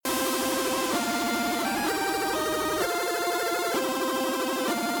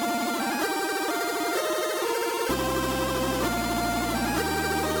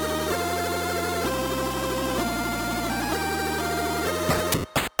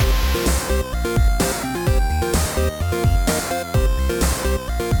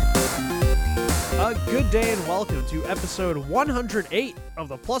Good day and welcome to episode 108 of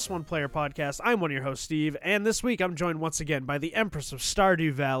the Plus One Player Podcast. I'm one of your hosts, Steve, and this week I'm joined once again by the Empress of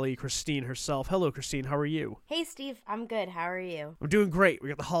Stardew Valley, Christine herself. Hello, Christine. How are you? Hey, Steve. I'm good. How are you? I'm doing great. We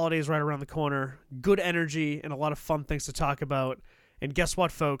got the holidays right around the corner, good energy, and a lot of fun things to talk about. And guess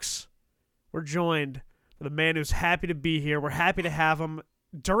what, folks? We're joined with a man who's happy to be here. We're happy to have him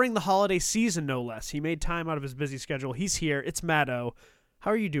during the holiday season, no less. He made time out of his busy schedule. He's here. It's Matt-O. How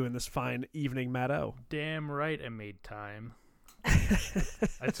are you doing this fine evening, Matt-O? Damn right I made time.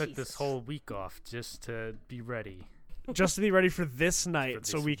 I took this whole week off just to be ready. Just to be ready for this night For this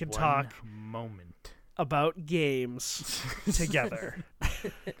so we can one talk moment about games together.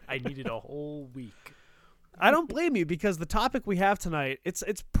 I needed a whole week. I don't blame you because the topic we have tonight, it's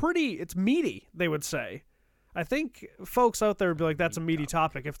meaty, they would say. I think folks out there would be like, that's a meaty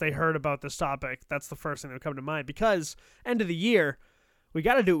topic. If they heard about this topic, that's the first thing that would come to mind because end of the year, we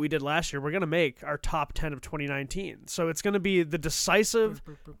got to do what we did last year. We're going to make our top 10 of 2019. So it's going to be the decisive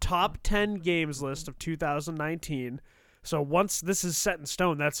top 10 games list of 2019. So once this is set in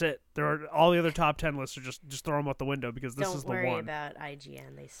stone, that's it. There are all the other top 10 lists are just throw them out the window because this is the one. Don't worry about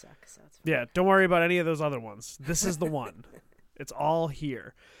IGN. They suck. So it's fine. Yeah, don't worry about any of those other ones. This is the one. It's all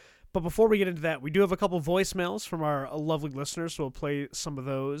here. But before we get into that, we do have a couple voicemails from our lovely listeners, so we'll play some of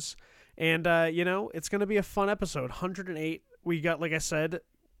those. And, it's going to be a fun episode. 108. We got, like I said,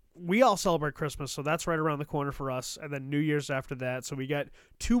 we all celebrate Christmas, so that's right around the corner for us, and then New Year's after that. So we got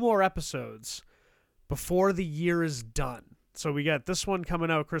 2 more episodes before the year is done. So we got this one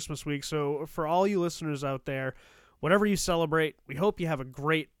coming out Christmas week. So for all you listeners out there, whatever you celebrate, we hope you have a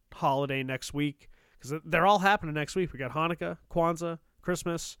great holiday next week, because they're all happening next week. We got Hanukkah, Kwanzaa,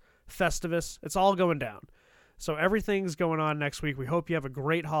 Christmas, Festivus. It's all going down. So everything's going on next week. We hope you have a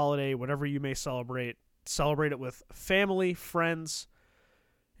great holiday, whatever you may celebrate. Celebrate it with family, friends,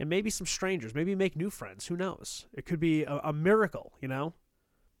 and maybe some strangers. Maybe make new friends. Who knows? It could be a miracle, I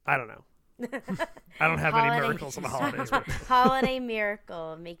don't know. I don't have any miracles on the holidays. But Holiday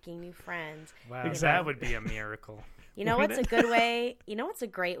miracle of making new friends. Wow, Exactly. that would be a miracle. You know what's a good way? You know what's a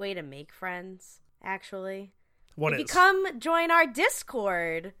great way to make friends, actually? What if is? you come join our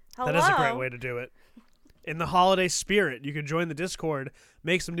Discord. Hello. That is a great way to do it. In the holiday spirit, you can join the Discord,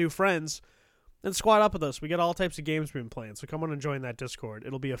 make some new friends, and squad up with us. We got all types of games we've been playing, so come on and join that Discord.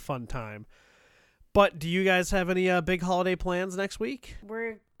 It'll be a fun time. But do you guys have any big holiday plans next week?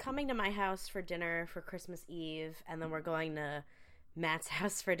 We're coming to my house for dinner for Christmas Eve, and then we're going to Matt's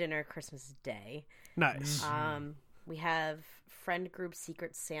house for dinner Christmas Day. Nice. We have friend group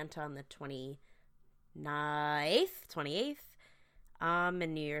Secret Santa on the 28th. And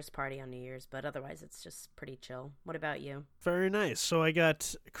New Year's party on New Year's, but otherwise it's just pretty chill. What about you? Very nice. So I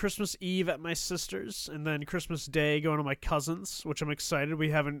got Christmas Eve at my sister's, and then Christmas Day going to my cousin's, which I'm excited. We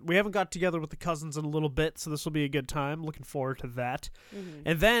haven't got together with the cousins in a little bit, so this will be a good time. Looking forward to that. Mm-hmm.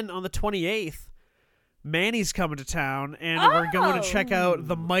 And then on the 28th, Manny's coming to town, and we're going to check out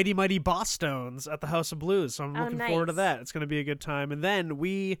the Mighty Mighty Bosstones at the House of Blues. So I'm looking forward to that. It's going to be a good time. And then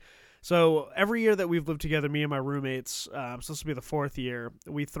So every year that we've lived together, me and my roommates, so this will be the 4th year,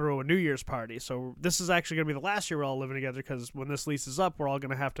 we throw a New Year's party. So this is actually going to be the last year we're all living together because when this lease is up, we're all going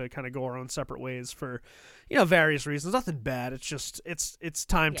to have to kind of go our own separate ways for, various reasons. Nothing bad. It's just it's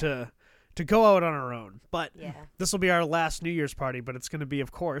time to go out on our own. But this will be our last New Year's party, but it's going to be,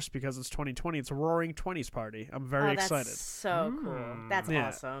 of course, because it's 2020, it's a Roaring 20s party. I'm very excited. That's so cool. That's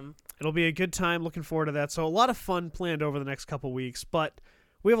awesome. It'll be a good time. Looking forward to that. So a lot of fun planned over the next couple weeks, but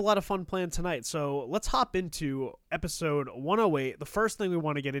we have a lot of fun planned tonight, so let's hop into episode 108. The first thing we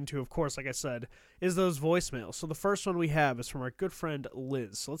want to get into, of course, like I said, is those voicemails. So the first one we have is from our good friend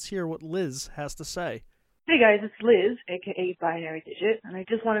Liz. So let's hear what Liz has to say. Hey guys, it's Liz, aka Binary Digit, and I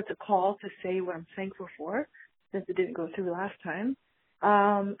just wanted to call to say what I'm thankful for, since it didn't go through last time.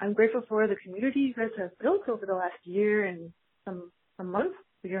 I'm grateful for the community you guys have built over the last year and some months,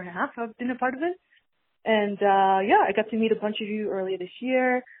 a year and a half I've been a part of it. And, I got to meet a bunch of you earlier this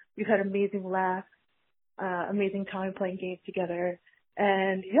year. We've had amazing laughs, amazing time playing games together.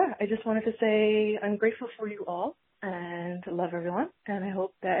 And, I just wanted to say I'm grateful for you all and love everyone. And I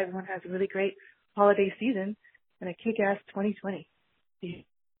hope that everyone has a really great holiday season and a kick-ass 2020.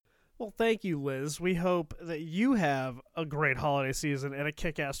 Well, thank you, Liz. We hope that you have a great holiday season and a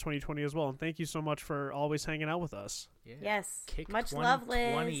kick-ass 2020 as well. And thank you so much for always hanging out with us. Yeah. Yes. Kick Much love, Liz.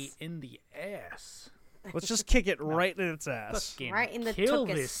 2020 in the ass. Let's just kick it right in its ass. Fucking Right in the kill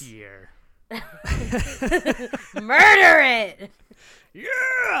tuchus. this year. Murder it!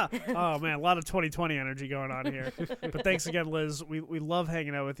 Yeah! Oh, man, a lot of 2020 energy going on here. But thanks again, Liz. We love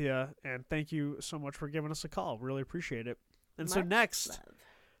hanging out with you, and thank you so much for giving us a call. Really appreciate it. And so Much next, love.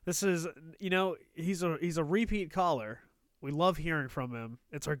 this is, he's a repeat caller. We love hearing from him.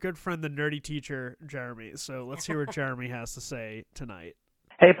 It's our good friend, the nerdy teacher, Jeremy. So let's hear what Jeremy has to say tonight.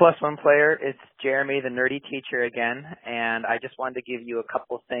 Hey, Plus One player. It's Jeremy, the nerdy teacher again, and I just wanted to give you a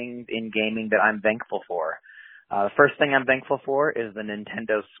couple things in gaming that I'm thankful for. The first thing I'm thankful for is the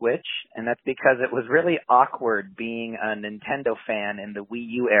Nintendo Switch, and that's because it was really awkward being a Nintendo fan in the Wii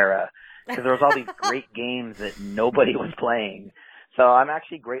U era, because there was all these great games that nobody was playing. So I'm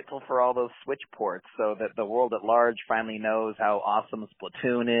actually grateful for all those Switch ports so that the world at large finally knows how awesome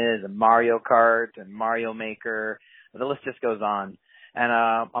Splatoon is, and Mario Kart, and Mario Maker. The list just goes on. And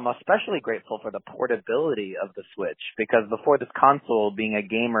I'm especially grateful for the portability of the Switch, because before this console, being a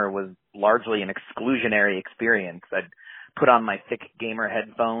gamer was largely an exclusionary experience. I'd put on my thick gamer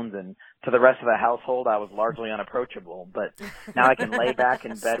headphones, and to the rest of the household, I was largely unapproachable. But now I can lay back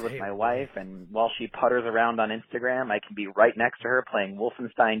in bed with my wife, and while she putters around on Instagram, I can be right next to her playing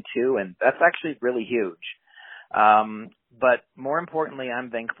Wolfenstein 2, and that's actually really huge. But more importantly,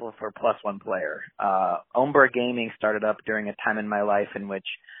 I'm thankful for Plus One player. Ombre Gaming started up during a time in my life in which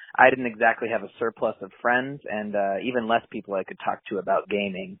I didn't exactly have a surplus of friends and even less people I could talk to about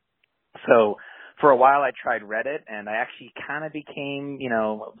gaming. So for a while I tried Reddit, and I actually kind of became,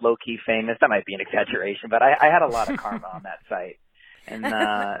 low-key famous. That might be an exaggeration, but I had a lot of karma on that site. And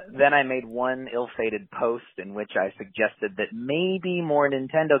then I made one ill-fated post in which I suggested that maybe more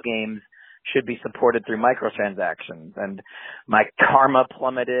Nintendo games should be supported through microtransactions, and my karma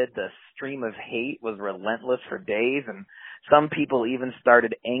plummeted. The stream of hate was relentless for days, and some people even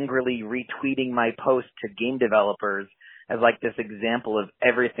started angrily retweeting my post to game developers as like this example of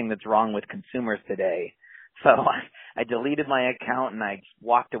everything that's wrong with consumers today. So I deleted my account, and I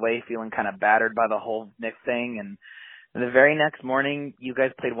walked away feeling kind of battered by the whole thing, and the very next morning, you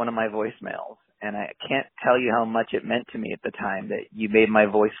guys played one of my voicemails. And I can't tell you how much it meant to me at the time that you made my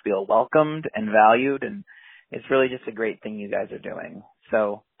voice feel welcomed and valued, and it's really just a great thing you guys are doing.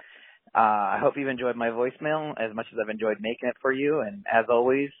 So I hope you've enjoyed my voicemail as much as I've enjoyed making it for you. And as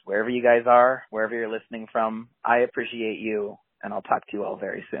always, wherever you guys are, wherever you're listening from, I appreciate you, and I'll talk to you all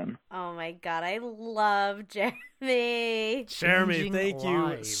very soon. Oh my God, I love Jeremy. Jeremy, Changing thank you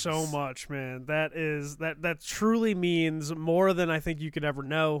lives. so much, man. That truly means more than I think you could ever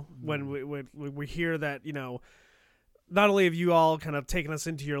know when we hear that, not only have you all kind of taken us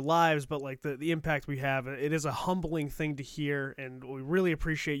into your lives, but like the impact we have. It is a humbling thing to hear, and we really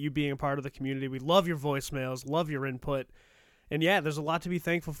appreciate you being a part of the community. We love your voicemails, love your input. And yeah, there's a lot to be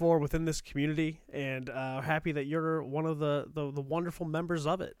thankful for within this community, and happy that you're one of the wonderful members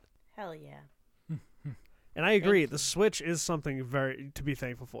of it. Hell yeah. And I agree, the Switch is something very to be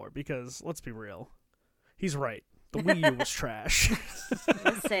thankful for, because let's be real, he's right. The Wii U was trash.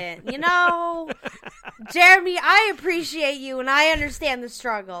 Listen, Jeremy, I appreciate you, and I understand the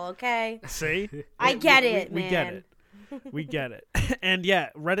struggle, okay? See? I get it, we man. get it. We get it. And yeah,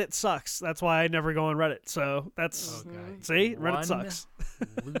 Reddit sucks. That's why I never go on Reddit. So that's, see? Reddit sucks.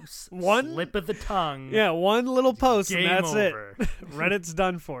 Loose One slip of the tongue. Yeah, one little post, Game and that's over. it. Reddit's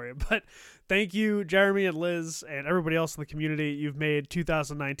done for you. But thank you, Jeremy and Liz, and everybody else in the community. You've made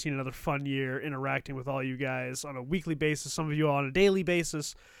 2019 another fun year interacting with all you guys on a weekly basis, some of you on a daily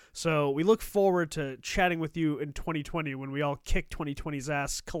basis. So we look forward to chatting with you in 2020 when we all kick 2020's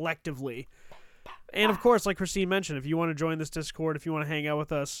ass collectively. And, of course, like Christine mentioned, if you want to join this Discord, if you want to hang out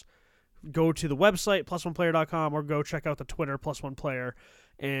with us, go to the website, plusoneplayer.com, or go check out the Twitter, +1player,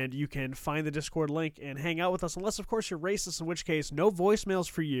 and you can find the Discord link and hang out with us, unless, of course, you're racist, in which case, no voicemails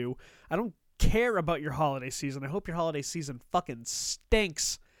for you. I don't care about your holiday season. I hope your holiday season fucking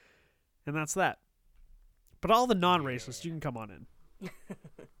stinks. And that's that. But all the non-racists, you can come on in.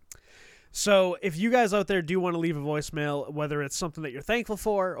 So if you guys out there do want to leave a voicemail, whether it's something that you're thankful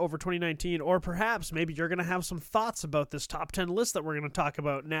for over 2019, or perhaps maybe you're going to have some thoughts about this top 10 list that we're going to talk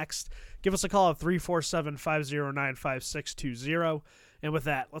about next, give us a call at 347-509-5620. And with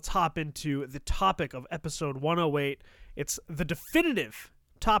that, let's hop into the topic of episode 108. It's the definitive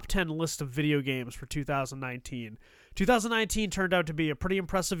top 10 list of video games for 2019. 2019 turned out to be a pretty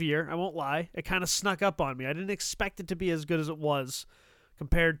impressive year, I won't lie. It kind of snuck up on me. I didn't expect it to be as good as it was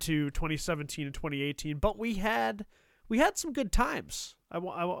compared to 2017 and 2018, but we had some good times,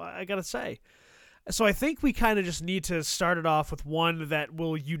 I gotta say. So I think we kind of just need to start it off with one that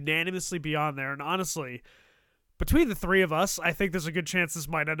will unanimously be on there, and honestly, between the three of us, I think there's a good chance this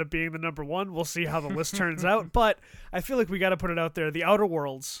might end up being the number one. We'll see how the list turns out, but I feel like we got to put it out there. The Outer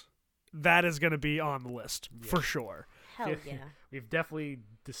Worlds that is going to be on the list for sure. Hell yeah. We've definitely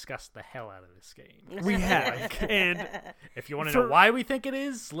discussed the hell out of this game. We have. And if you want to know why we think it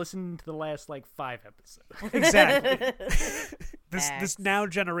is, listen to the last 5 episodes. exactly. This now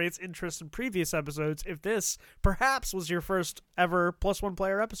generates interest in previous episodes if this perhaps was your first ever Plus One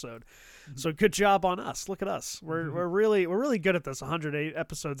Player episode. So good job on us. Look at us. We're really good at this. 108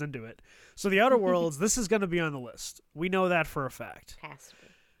 episodes into it. So The Outer Worlds, this is going to be on the list. We know that for a fact. Has to be.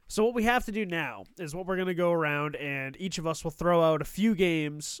 So what we have to do now is what we're going to go around, and each of us will throw out a few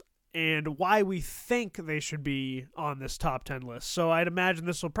games and why we think they should be on this top 10 list. So I'd imagine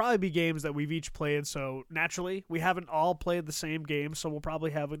this will probably be games that we've each played. So naturally, we haven't all played the same game, so we'll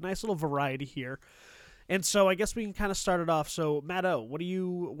probably have a nice little variety here. And so I guess we can kind of start it off. So Matt O, what do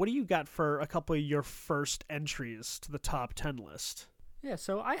you got for a couple of your first entries to the top 10 list? Yeah,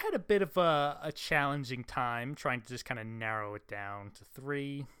 so I had a bit of a challenging time trying to just kind of narrow it down to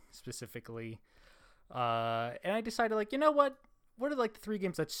 3 specifically. And I decided, you know what are the 3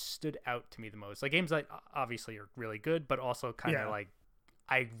 games that stood out to me the most? Games that obviously are really good, but also kind of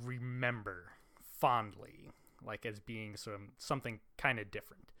I remember fondly, as being something kind of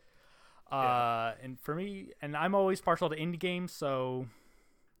different. And for me, and I'm always partial to indie games, so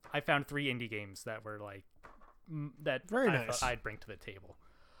I found 3 indie games that were that Very I nice. thought I'd bring to the table.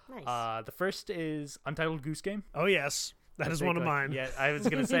 Nice. The first is Untitled Goose Game. Oh yes, that is one of mine. Yeah, I was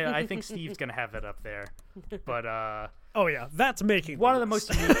gonna say I think Steve's gonna have that up there, but Oh yeah, that's making one of the list.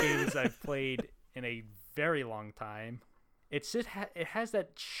 most unique games I've played in a very long time. It's just it has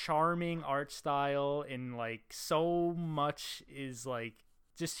that charming art style, and so much is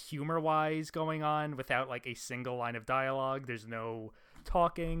just humor wise going on without a single line of dialogue. There's no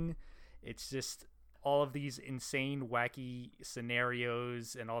talking. It's just all of these insane, wacky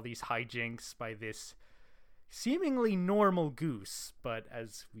scenarios and all these hijinks by this seemingly normal goose. But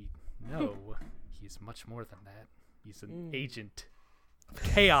as we know, he's much more than that. He's an agent of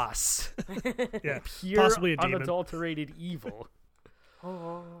chaos. Yeah, Pure, possibly a demon. unadulterated evil.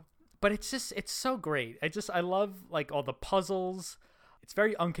 But it's so great. I love all the puzzles. It's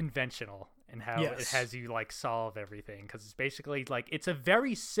very unconventional in how it has you solve everything, because it's basically it's a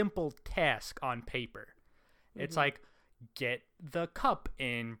very simple task on paper. It's get the cup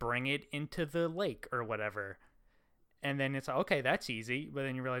and bring it into the lake or whatever, and then it's okay, that's easy. But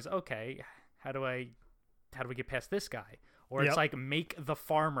then you realize, okay, how do we get past this guy? Or it's make the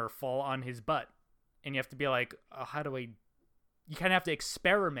farmer fall on his butt, and you have to be how do I? You kind of have to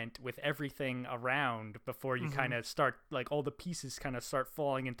experiment with everything around before you kind of start, all the pieces kind of start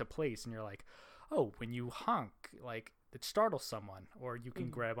falling into place. And you're oh, when you honk, it startles someone. Or you can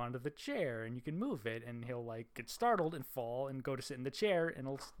grab onto the chair and you can move it, and he'll, get startled and fall and go to sit in the chair, and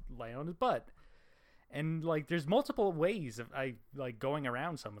he'll lay on his butt. And, there's multiple ways of, going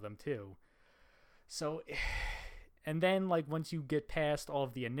around some of them, too. So, and then, once you get past all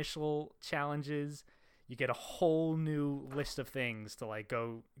of the initial challenges, you get a whole new list of things to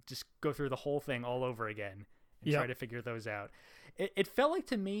go through the whole thing all over again and try to figure those out. It felt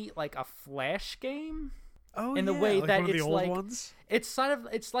to me like a Flash game. Oh, in the way that one of it's the old ones? It's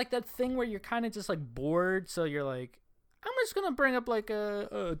that thing where you're kind of just bored, so you're I'm just gonna bring up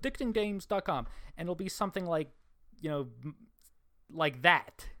addictinggames.com, and it'll be something like that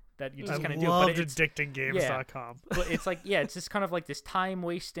you just kind of do. But it's addictinggames.com. But it's it's just kind of this time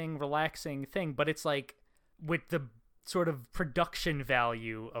wasting, relaxing thing, but it's with the sort of production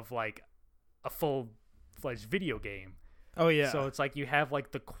value of a full-fledged video game. Oh yeah. So it's you have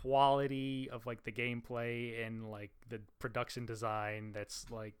the quality of the gameplay and the production design that's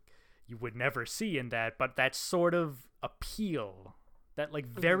you would never see in that, but that sort of appeal, that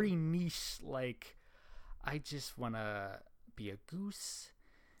very niche, I just want to be a goose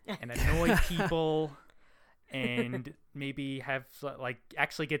and annoy people and maybe have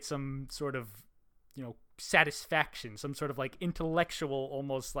actually get some sort of satisfaction, some sort of intellectual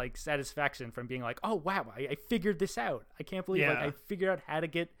almost satisfaction from being oh wow, I figured this out. I can't believe I figured out how to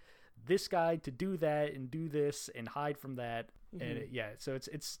get this guy to do that and do this and hide from that. And so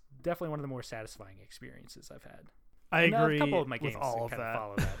it's definitely one of the more satisfying experiences I've had. I agree a couple of my games with all of kind that. of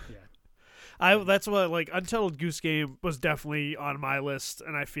follow that. Yeah. That's what Untitled Goose Game was definitely on my list,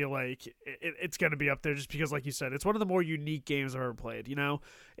 and I feel it's going to be up there just because, like you said, it's one of the more unique games I've ever played.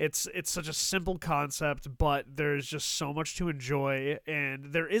 It's such a simple concept, but there's just so much to enjoy,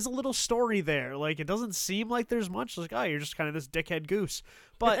 and there is a little story there. It doesn't seem like there's much. You're just kind of this dickhead goose,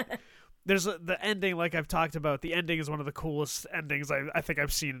 but there's the ending, like I've talked about. The ending is one of the coolest endings I think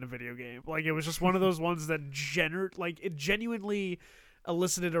I've seen in a video game. It was just one of those ones that it genuinely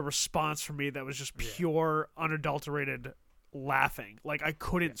elicited a response from me that was just pure, unadulterated laughing. Like I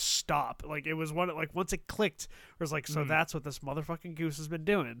couldn't stop. Like it was once it clicked, it was like, so that's what this motherfucking goose has been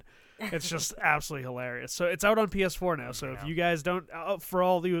doing. It's just absolutely hilarious. So it's out on PS4 now. So if you guys don't, for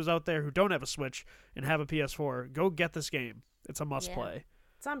all of you out there who don't have a Switch and have a PS4, go get this game. It's a must play.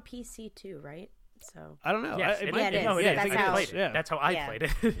 It's on PC too, right? So I don't know. Yes, it is. No, it is. That's I how, played it. Yeah. That's how I played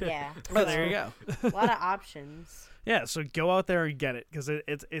it. Yeah. Oh, there you go. A lot of options. Yeah, so go out there and get it because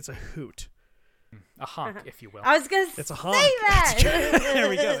it's a hoot. A honk, if you will. I was gonna It's a say honk. that. There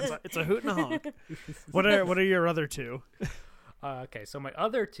we go. It's a hoot and a honk. What are your other two? Okay, so my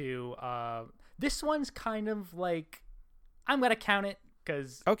other two, this one's kind of like, I'm gonna count it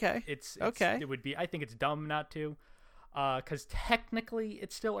because it's okay. It would be, I think it's dumb not to, because technically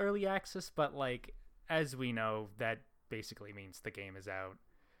it's still early access, but like as we know, that basically means the game is out.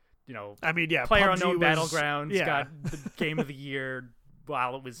 You know, I mean, yeah, PlayerUnknown PUBG Battlegrounds got the Game of the Year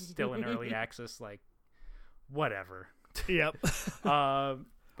while it was still in early access. Like, whatever. Yep. But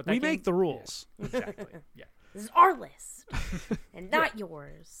we make the rules. Yeah, exactly. Yeah. This is our list, and not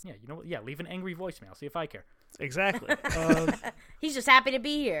yours. Yeah, you know what? Yeah, leave an angry voicemail. See if I care. Exactly. He's just happy to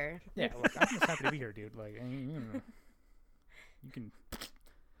be here. Yeah, look, I'm just happy to be here, dude. Like, you can.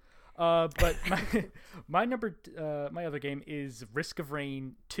 But my other game is Risk of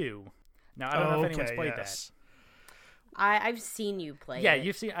Rain 2. Now I don't know if anyone's played that. I've seen you play it. Yeah,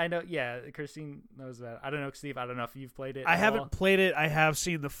 you've seen. I know. Yeah, Christine knows that. I don't know, Steve. I don't know if you've played it. I haven't played it. I have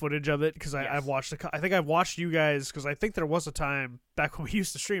seen the footage of it because I've watched. I think I've watched you guys because I think there was a time back when we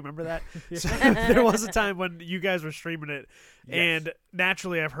used to stream. Remember that? So, there was a time when you guys were streaming it, and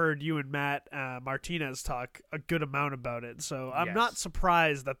naturally, I've heard you and Matt Martinez talk a good amount about it. So I'm not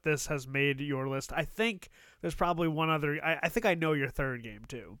surprised that this has made your list. I think there's probably one other. I think I know your third game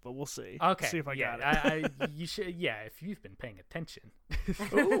too, but we'll see. Okay, see if I got it. You should. Yeah, if you've been paying attention,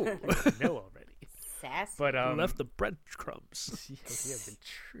 Ooh. you know already. Sassy. But left the breadcrumbs. You have been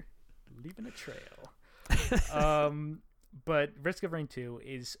leaving a trail. But Risk of Rain 2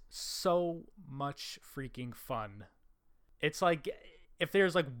 is so much freaking fun. It's like if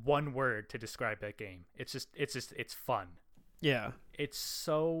there's like one word to describe that game, it's fun. Yeah. It's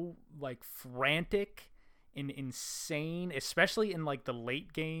so like frantic and insane, especially in like the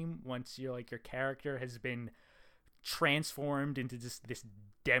late game once you're like your character has been transformed into just this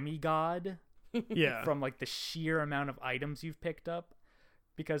demigod. Yeah. From like the sheer amount of items you've picked up.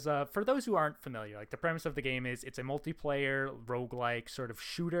 Because for those who aren't familiar, like the premise of the game is it's a multiplayer roguelike sort of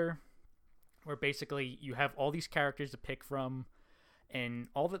shooter where basically you have all these characters to pick from and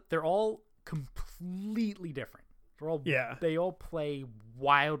they're all completely different. They all play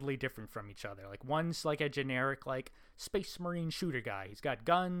wildly different from each other. Like one's like a generic like space marine shooter guy. He's got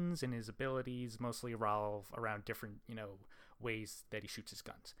guns and his abilities mostly revolve around different, ways that he shoots his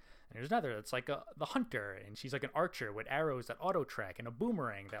guns. And there's another that's like the hunter, and she's like an archer with arrows that auto track and a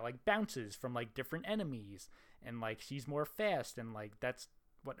boomerang that like bounces from like different enemies, and like she's more fast, and like that's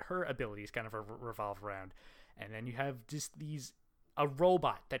what her abilities kind of revolve around. And then you have just a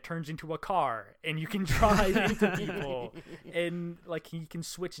robot that turns into a car and you can drive into people, and like he can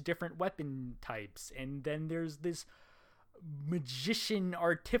switch different weapon types. And then there's this magician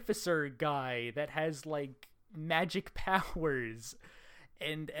artificer guy that has like magic powers,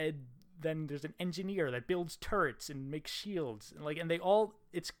 and then there's an engineer that builds turrets and makes shields, and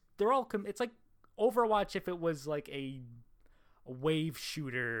it's like Overwatch if it was like a wave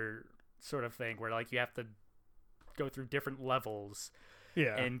shooter sort of thing where like you have to go through different levels.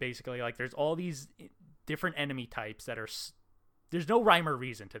 Yeah. And basically like there's all these different enemy types that there's no rhyme or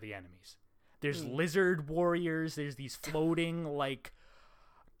reason to the enemies. There's lizard warriors, there's these floating like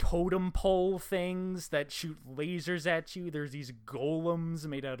totem pole things that shoot lasers at you. There's these golems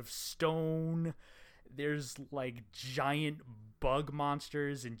made out of stone. There's like giant bug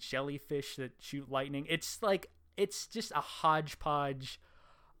monsters and jellyfish that shoot lightning. It's just a hodgepodge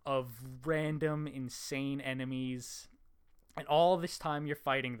of random insane enemies, and all this time you're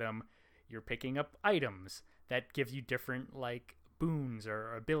fighting them, you're picking up items that give you different like boons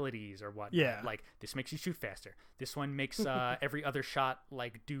or abilities or whatnot. Yeah. Like this makes you shoot faster. This one makes every other shot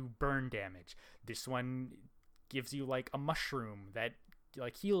like do burn damage. This one gives you like a mushroom that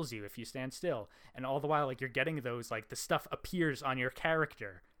like heals you if you stand still. And all the while like you're getting those, like the stuff appears on your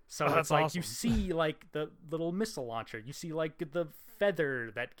character. So it's like awesome. You see like the little missile launcher. You see like the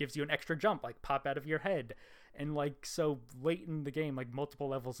feather that gives you an extra jump like pop out of your head. And like so late in the game, like multiple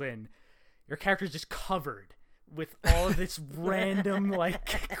levels in, your character's just covered with all of this random,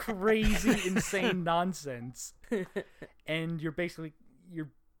 like, crazy, insane nonsense. And you're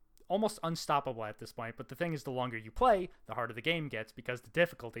almost unstoppable at this point. But the thing is, the longer you play, the harder the game gets because the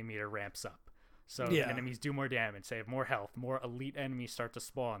difficulty meter ramps up. So enemies do more damage, they have more health, more elite enemies start to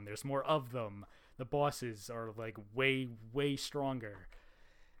spawn. There's more of them. The bosses are like way, way stronger.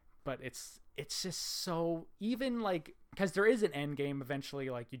 But it's just so, even like, because there is an end game eventually,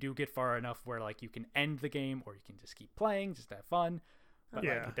 like you do get far enough where like you can end the game or you can just keep playing, just have fun. But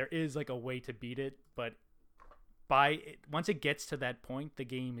like, there is like a way to beat it. But once it gets to that point, the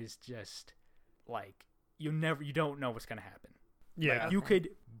game is just like, you don't know what's gonna happen. Yeah, like, you could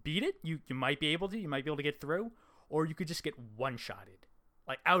beat it. You might be able to get through, or you could just get one-shotted,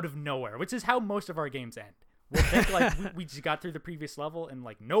 like out of nowhere, which is how most of our games end. We'll think like we just got through the previous level and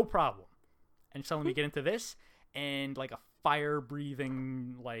like no problem, and suddenly we get into this, and like a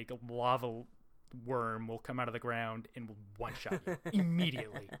fire-breathing like lava worm will come out of the ground and will one-shot you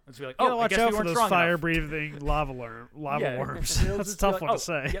immediately. It's like, oh, watch out for those fire breathing lava worms. That's a tough one to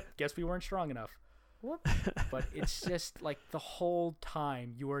say. Yep, guess we weren't strong enough. But it's just like the whole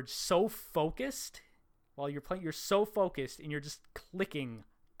time you are so focused while you're playing. You're so focused and you're just clicking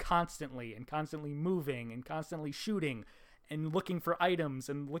constantly and constantly moving and constantly shooting and looking for items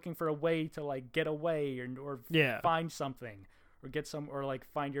and looking for a way to like get away or find something or get some, or like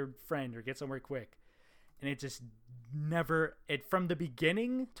find your friend or get somewhere quick. And it just never, from the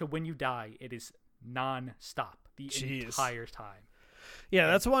beginning to when you die, it is non-stop the entire time. Yeah,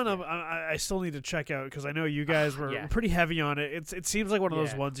 that's one I still need to check out, because I know you guys were pretty heavy on it. It seems like one of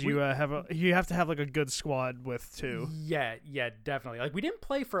those ones you have to have like a good squad with too. Yeah, definitely. Like we didn't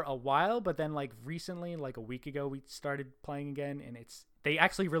play for a while, but then like recently, like a week ago, we started playing again, and they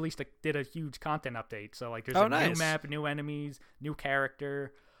actually did a huge content update. So like there's new map, new enemies, new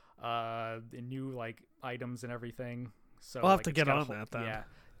character, new like items and everything. So I'll have to get on that then. Yeah.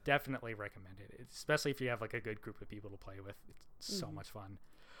 Definitely recommend it, especially if you have like a good group of people to play with. It's so much fun.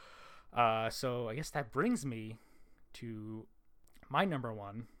 So I guess that brings me to my number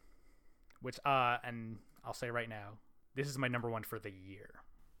one, which and I'll say right now, this is my number one for the year.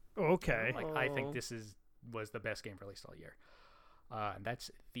 Okay. Like I think this was the best game released all year. And that's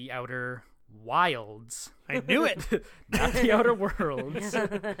The Outer Wilds. I knew it. Not The Outer Worlds.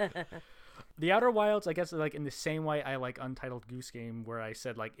 The Outer Wilds, I guess, like in the same way I like Untitled Goose Game, where I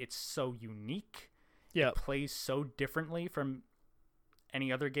said like it's so unique. Yeah, it plays so differently from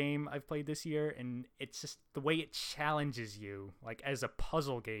any other game I've played this year, and it's just the way it challenges you, like as a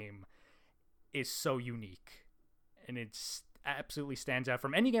puzzle game, is so unique, and it's absolutely stands out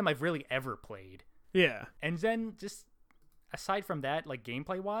from any game I've really ever played. Yeah, and then just aside from that, like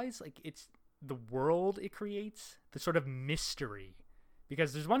gameplay wise, like it's the world it creates, the sort of mystery.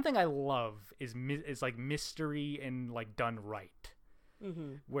 Because there's one thing I love is like mystery and like done right,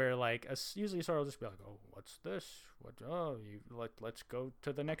 where like usually a story will just be like, oh, what's this? Let's go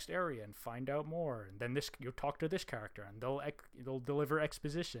to the next area and find out more, and then you'll talk to this character and they'll deliver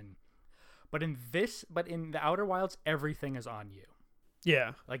exposition. But in the Outer Wilds, everything is on you.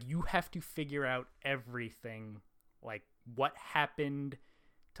 Yeah, like you have to figure out everything, like what happened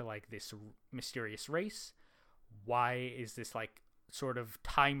to like this mysterious race. Why is this like sort of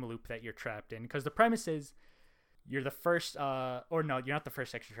time loop that you're trapped in? Because the premise is you're the first or no, you're not the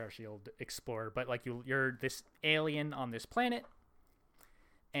first extraterrestrial explorer, but like you're this alien on this planet,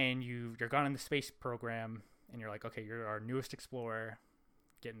 and you're gone in the space program, and you're like, okay, you're our newest explorer,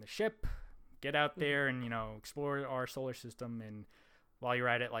 get in the ship, get out there and explore our solar system, and while you're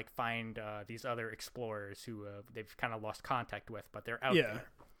at it, like find these other explorers who they've kind of lost contact with, but they're out there.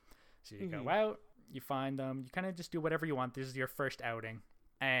 So you go out, you find them, you kind of just do whatever you want. This is your first outing.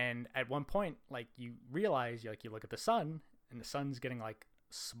 And at one point, like you realize, like you look at the sun, and the sun's getting like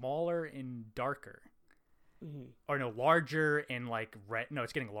smaller and darker. Or no, larger and like red. No,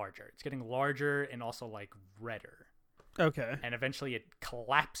 it's getting larger. It's getting larger and also like redder. Okay. And eventually it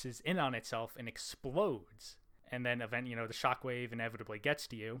collapses in on itself and explodes. And then the shockwave inevitably gets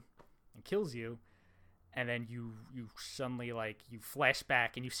to you and kills you. And then you suddenly like you flash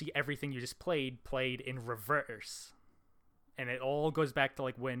back and you see everything you just played in reverse, and it all goes back to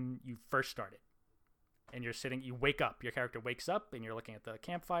like when you first started. And you wake up, your character wakes up, and you're looking at the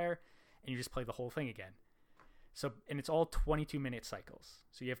campfire, and you just play the whole thing again. So, and it's all 22-minute cycles.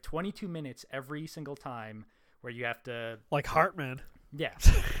 So you have 22 minutes every single time where you have to like Heartman. Yeah,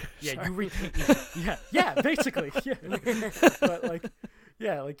 yeah, basically, yeah. But like.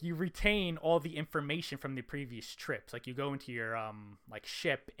 Yeah, like you retain all the information from the previous trips. Like you go into your like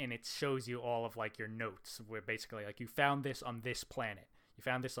ship, and it shows you all of like your notes, where basically like you found this on this planet, you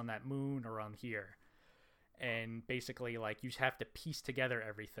found this on that moon or on here, and basically like you just have to piece together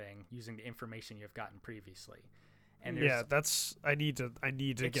everything using the information you've gotten previously. And I need to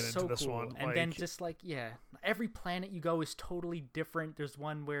get into this cool. one. And then just like every planet you go is totally different. There's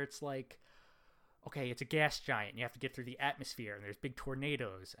one where it's like okay, it's a gas giant, and you have to get through the atmosphere, and there's big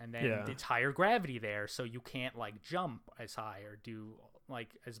tornadoes, and then it's higher gravity there, so you can't like jump as high or do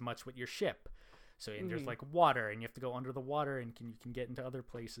like as much with your ship. So and there's like water, and you have to go under the water, and you can get into other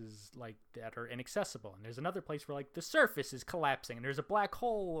places like that are inaccessible. And there's another place where like the surface is collapsing, and there's a black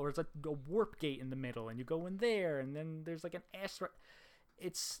hole or there's a warp gate in the middle, and you go in there, and then there's like an asteroid.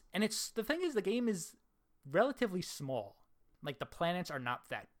 It's the thing is, the game is relatively small. Like the planets are not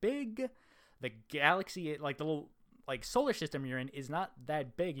that big. The galaxy, like the little like solar system you're in, is not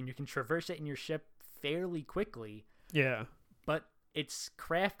that big, and you can traverse it in your ship fairly quickly. Yeah. But it's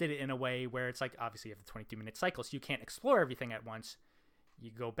crafted in a way where it's like, obviously you have the 22-minute cycle, so you can't explore everything at once. You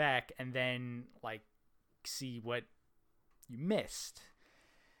go back and then like see what you missed.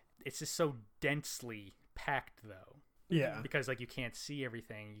 It's just so densely packed though. Yeah. Because like you can't see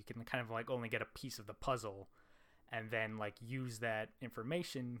everything. You can kind of like only get a piece of the puzzle, and then like use that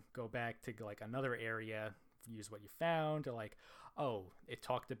information, go back to like another area, use what you found to like, oh, it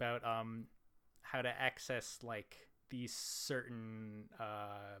talked about how to access like these certain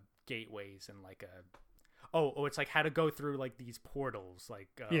gateways, and like it's like how to go through like these portals,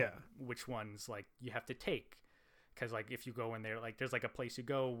 like which ones like you have to take, because like if you go in there, like there's like a place you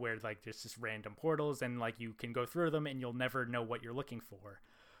go where like there's just random portals, and like you can go through them and you'll never know what you're looking for.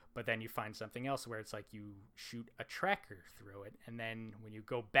 But then you find something else where it's like you shoot a tracker through it, and then when you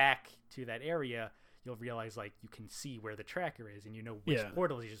go back to that area, you'll realize like you can see where the tracker is, and you know which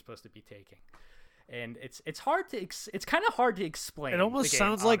portals you're supposed to be taking. And it's hard to it's kind of hard to explain. It almost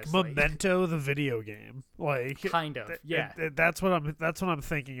sounds like Memento, the video game, like kind of. Yeah, that's what I'm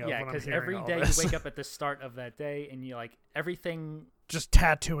thinking of. Yeah, because every day you wake up at the start of that day, and you like everything just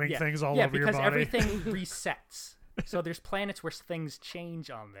tattooing things all over your body. Yeah, because everything resets. So there's planets where things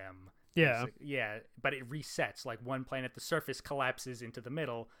change on them. Yeah. Yeah, but it resets. Like one planet, the surface collapses into the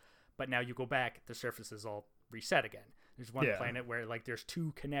middle, but now you go back, the surface is all reset again. There's one planet where like there's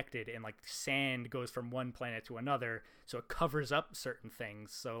two connected, and like sand goes from one planet to another, so it covers up certain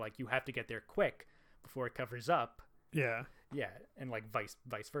things. So like you have to get there quick before it covers up. Yeah. Yeah, and like vice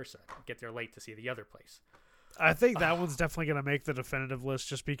versa. Get there late to see the other place. I think that one's definitely going to make the definitive list,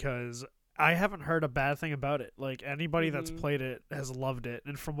 just because I haven't heard a bad thing about it. Like anybody that's played it has loved it,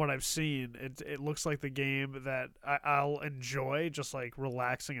 and from what I've seen, it looks like the game that I'll enjoy just like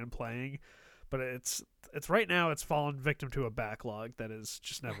relaxing and playing. But it's right now it's fallen victim to a backlog that is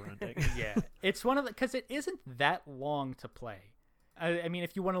just never ending. Yeah, it's one of the, because it isn't that long to play. I mean,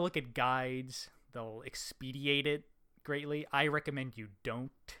 if you want to look at guides, they'll expedite it greatly. I recommend you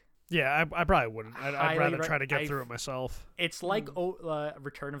don't. Yeah, I probably wouldn't. I'd rather try to get through it myself. It's like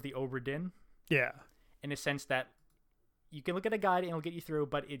Return of the Obra Dinn. Yeah. In a sense that you can look at a guide and it'll get you through,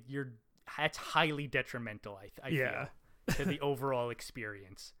 but it's highly detrimental, I feel, to the overall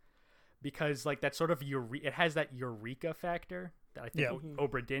experience. Because like that sort of it has that eureka factor that I think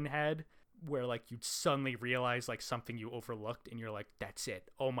Obra Dinn had, where like you'd suddenly realize like something you overlooked, and you're like, that's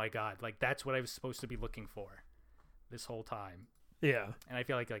it. Oh my god, like that's what I was supposed to be looking for this whole time. Yeah. And I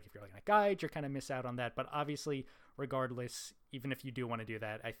feel like if you're looking at guides, you're kind of miss out on that. But obviously, regardless, even if you do want to do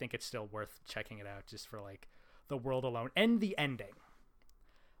that, I think it's still worth checking it out just for like the world alone and the ending.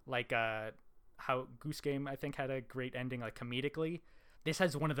 Like how Goose Game, I think, had a great ending, like comedically. This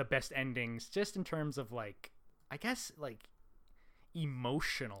has one of the best endings just in terms of like, I guess like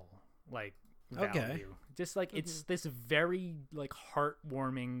emotional like value. Okay. Just like it's this very like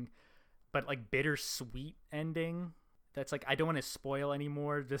heartwarming but like bittersweet ending. That's like, I don't want to spoil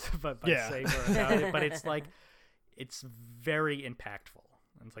anymore just by saying more about it, but it's like, it's very impactful.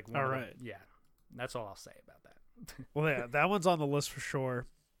 And it's like, that's all I'll say about that. Well, yeah, that one's on the list for sure.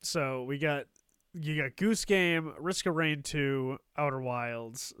 So you got Goose Game, Risk of Rain 2, Outer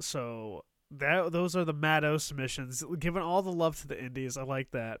Wilds. So those are the Mados submissions. Giving all the love to the indies, I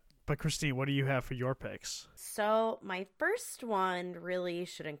like that. But Christine, what do you have for your picks? So my first one really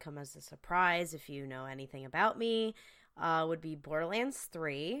shouldn't come as a surprise if you know anything about me. Would be Borderlands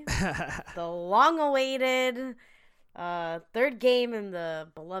 3, the long-awaited third game in the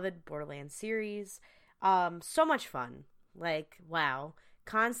beloved Borderlands series. So much fun. Like, wow.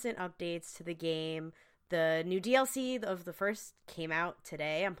 Constant updates to the game. The new DLC of the first came out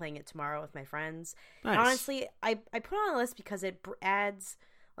today. I'm playing it tomorrow with my friends. Nice. And honestly, I put it on the list because it adds,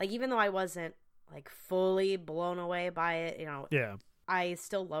 like, even though I wasn't, like, fully blown away by it, you know, I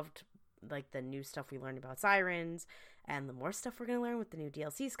still loved, like, the new stuff we learned about Sirens, and the more stuff we're going to learn with the new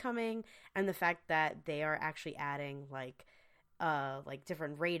DLCs coming, and the fact that they are actually adding, like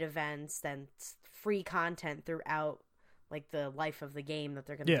different raid events and free content throughout, like, the life of the game that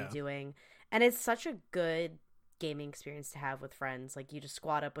they're going to be doing. And it's such a good gaming experience to have with friends. Like, you just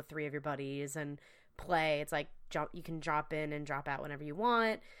squad up with 3 of your buddies and play. It's like you can drop in and drop out whenever you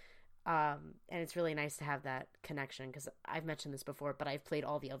want. And it's really nice to have that connection, because I've mentioned this before, but I've played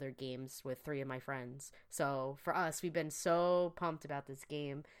all the other games with 3 of my friends. So for us, we've been so pumped about this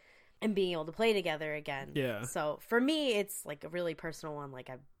game and being able to play together again. Yeah. So for me, it's like a really personal one. Like,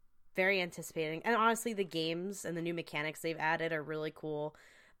 I'm very anticipating. And honestly, the games and the new mechanics they've added are really cool.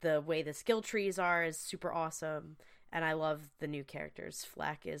 The way the skill trees are is super awesome. And I love the new characters.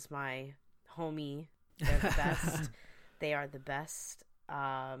 Fleck is my homie. They're the best. They are the best.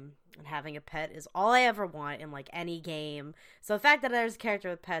 And having a pet is all I ever want in like any game. So the fact that there's a character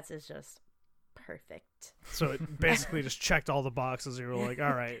with pets is just perfect. So it basically just checked all the boxes. You were like,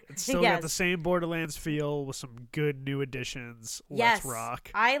 all right, it's still Yes. got the same Borderlands feel with some good new additions. Yes, Let's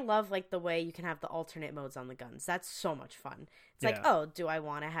rock. I love like the way you can have the alternate modes on the guns. That's so much fun. It's like, oh, do I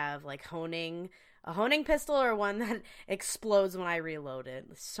want to have like a honing pistol or one that explodes when I reload it?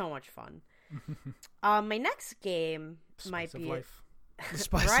 It's so much fun. My next game might be life. The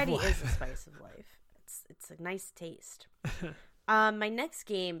spice variety of life. is the spice of life. It's a nice taste. My next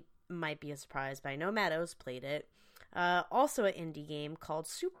game might be a surprise, but I know Matt O's played it. Also an indie game called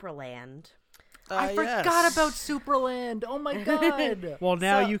Superland. I forgot about Superland. Oh my god. Well,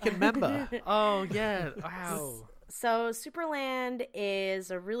 now So- you can remember. Oh yeah. Wow. So Superland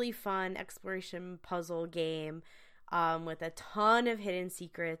is a really fun exploration puzzle game with a ton of hidden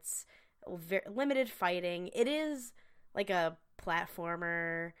secrets, limited fighting. It is like a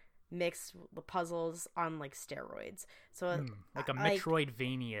platformer mixed with puzzles on like steroids. So Like a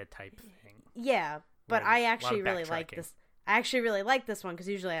Metroidvania type thing. yeah, but With I a lot actually of really like backtracking. this. I actually really like this one because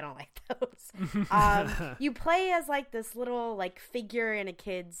usually I don't like those. You play as like this little like figure in a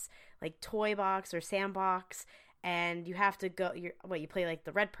kid's like toy box or sandbox, and you have to go. You play like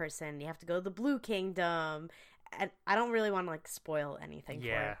the red person. You have to go to the Blue Kingdom, and I don't really want to like spoil anything for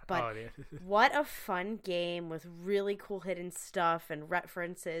it, but Oh, yeah. what a fun game with really cool hidden stuff and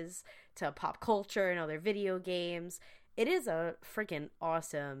references to pop culture and other video games. It is a freaking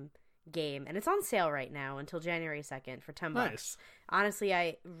awesome game, and it's on sale right now until January 2nd for $10. Nice. Honestly,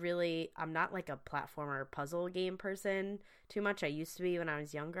 I'm not like a platformer puzzle game person too much. I used to be when I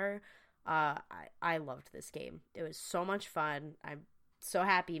was younger. I loved this game. It was so much fun. I'm so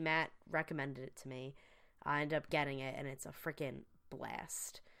happy Matt recommended it to me. I ended up getting it, and it's a freaking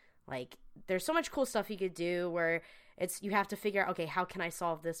blast. Like, there's so much cool stuff you could do where you have to figure out, okay, how can I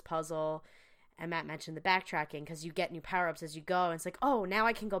solve this puzzle? And Matt mentioned the backtracking, because you get new power-ups as you go, and it's like, oh, now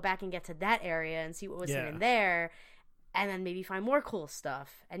I can go back and get to that area and see what was hidden there, and then maybe find more cool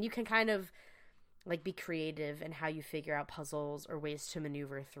stuff. And you can kind of like be creative in how you figure out puzzles or ways to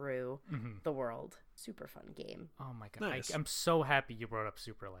maneuver through the world. Super fun game. Oh my god. Nice. I'm so happy you brought up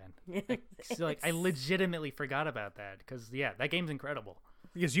Superland. I legitimately forgot about that because that game's incredible.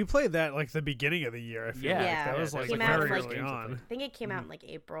 Because you played that like the beginning of the year. I feel Yeah. like. Yeah, That was it like came out very like- early on. I think it came out in like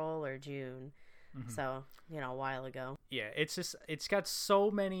April or June. So, a while ago. Yeah, it's got so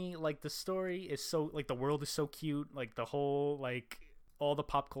many, like, the story is so, like, the world is so cute, like, the whole, like, all the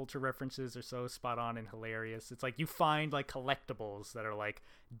pop culture references are so spot on and hilarious. It's like you find like collectibles that are like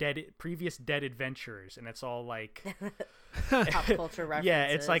previous dead adventurers, and it's all like Pop culture references. yeah,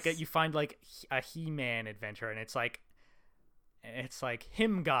 it's like you find like a He-Man adventure, and it's like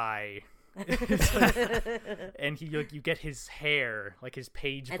him guy. And you get his hair, like his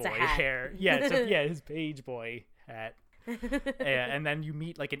page It's boy a hat. hair. Yeah, his page boy hat. And then you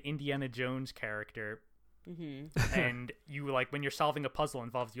meet like an Indiana Jones character. And you like when you're solving a puzzle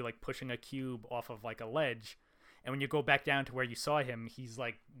involves you like pushing a cube off of like a ledge, and when you go back down to where you saw him, he's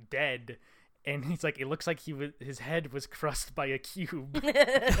like dead, and he's like, it looks like his head was crushed by a cube.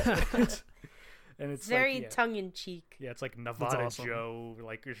 And it's very like, tongue-in-cheek. yeah, it's like Nevada awesome. Joe,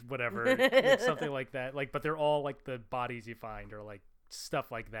 like or whatever, it's something like that. Like, but they're all like the bodies you find, or like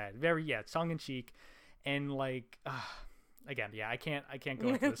stuff like that. Very tongue in cheek, and like again, I can't go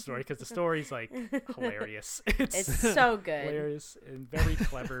into the story because the story's like hilarious. It's so good. hilarious and very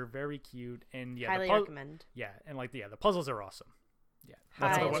clever, very cute, and Highly recommend. Yeah, and like the puzzles are awesome. Yeah,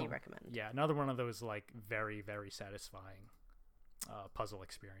 Highly recommend. yeah, another one of those like very very satisfying puzzle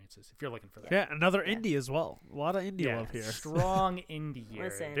experiences if you're looking for that. Yeah, another indie as well. A lot of indie love here. Strong indie year.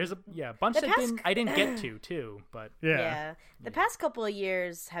 Listen, There's a bunch the that past- I didn't get to too, but Yeah. The past couple of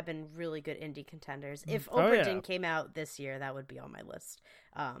years have been really good indie contenders. If Oh, Obra yeah. Dinn came out this year, that would be on my list.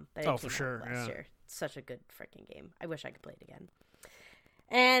 But it Oh, came for out sure, last yeah. year. It's such a good freaking game. I wish I could play it again.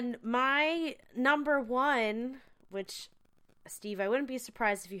 And my number one, which, Steve, I wouldn't be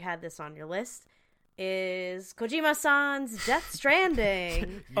surprised if you had this on your list, is Kojima-san's Death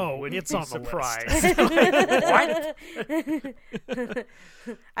Stranding. Oh, and it's on surprised. What?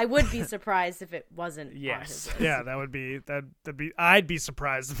 I would be surprised if it wasn't on his list. Yeah, that'd be I'd be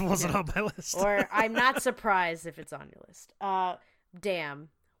surprised if it wasn't on my list. Or I'm not surprised if it's on your list. Damn,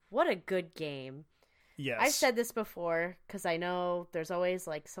 what a good game. Yes. I've said this before because I know there's always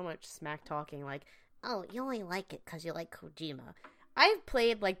like so much smack talking like, oh, you only like it because you like Kojima. I've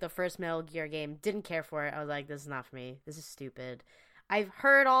played like the first Metal Gear game, didn't care for it. I was like, this is not for me. This is stupid. I've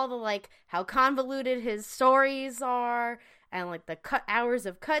heard all the like how convoluted his stories are and like the hours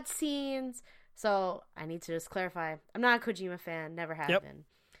of cutscenes. So I need to just clarify, I'm not a Kojima fan, never have been.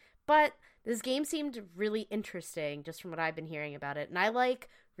 But this game seemed really interesting just from what I've been hearing about it. And I like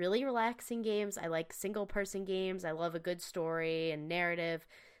really relaxing games. I like single-person games. I love a good story and narrative.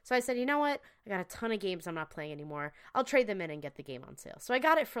 So I said, you know what? I got a ton of games I'm not playing anymore. I'll trade them in and get the game on sale. So I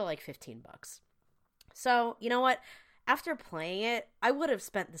got it for like $15. So, you know what? After playing it, I would have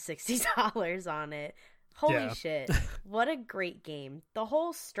spent the $60 on it. Holy shit. What a great game. The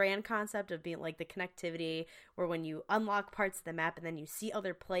whole Strand concept of being like the connectivity where when you unlock parts of the map and then you see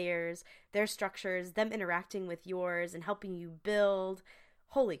other players, their structures, them interacting with yours and helping you build.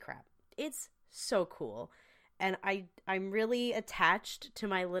 Holy crap. It's so cool. And I'm really attached to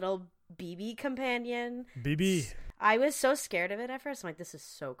my little BB companion. BB. I was so scared of it at first. I'm like, this is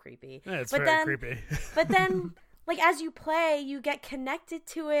so creepy. Yeah, it's very creepy. But then, like, as you play, you get connected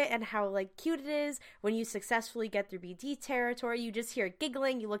to it and how, like, cute it is. When you successfully get through BD territory, you just hear it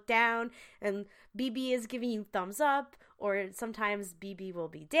giggling. You look down, and BB is giving you thumbs up. Or sometimes BB will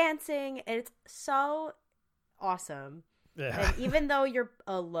be dancing. And it's so awesome. Yeah. And even though you're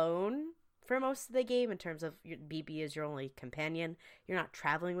alone for most of the game in terms of BB is your only companion, you're not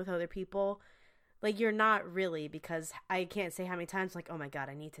traveling with other people. Like, you're not really, because I can't say how many times, like, oh my god,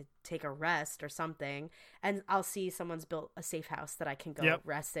 I need to take a rest or something, and I'll see someone's built a safe house that I can go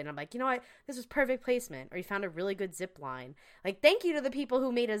rest in. I'm like, you know what, this was perfect placement. Or you found a really good zip line. Like, thank you to the people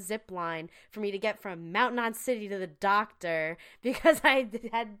who made a zip line for me to get from Mountain Knot City to the doctor, because I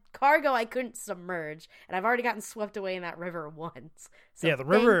had cargo I couldn't submerge, and I've already gotten swept away in that river once. So yeah, the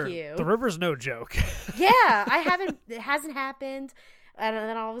river. Thank you. The river's no joke. Yeah, it hasn't happened. And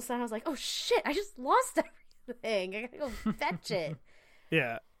then all of a sudden I was like, oh shit, I just lost everything. I gotta go fetch it.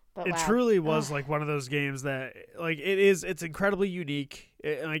 Yeah. But it truly was like one of those games that, like, it's incredibly unique.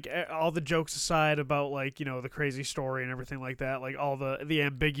 Like, all the jokes aside about, like, you know, the crazy story and everything like that, like all the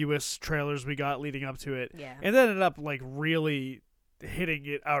ambiguous trailers we got leading up to it. Yeah. It ended up like really hitting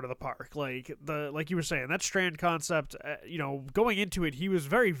it out of the park. Like you were saying, that Strand concept, you know, going into it, he was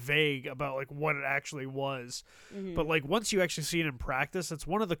very vague about like what it actually was. Mm-hmm. But like once you actually see it in practice, it's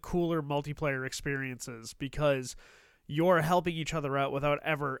one of the cooler multiplayer experiences because you're helping each other out without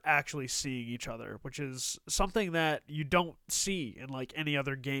ever actually seeing each other, which is something that you don't see in like any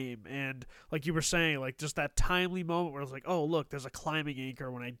other game. And like you were saying, like just that timely moment where it's like, oh look, there's a climbing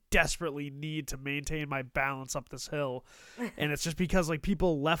anchor when I desperately need to maintain my balance up this hill. And it's just because like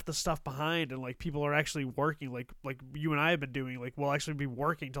people left the stuff behind and like people are actually working, like you and I have been doing, like we'll actually be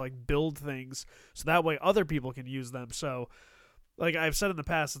working to like build things so that way other people can use them. So like I've said in the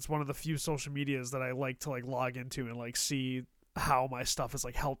past, it's one of the few social medias that I like to like log into and like see how my stuff has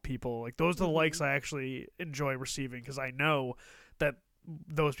like helped people. Like those are the likes I actually enjoy receiving because I know that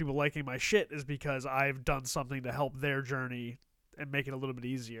those people liking my shit is because I've done something to help their journey and make it a little bit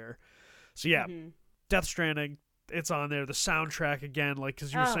easier. So yeah, Death Stranding, it's on there. The soundtrack again, like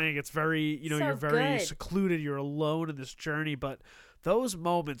because you were saying, it's very, you know, so you're very good. secluded, you're alone in this journey, but those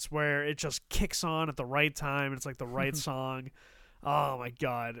moments where it just kicks on at the right time and it's like the right song. Oh my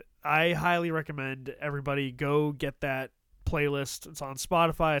god. I highly recommend everybody go get that playlist. It's on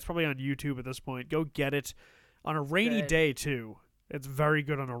Spotify. It's probably on YouTube at this point. Go get it on a rainy day too. It's very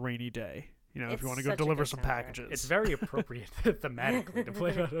good on a rainy day. You know, if you want to go deliver some packages. It's very appropriate thematically to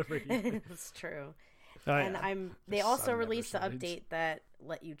play on a rainy day. That's true. Oh, And yeah. they also released the shines. update that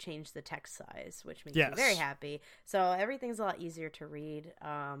let you change the text size, which makes me very happy. So everything's a lot easier to read.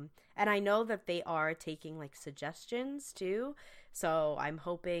 And I know that they are taking like suggestions too. So I'm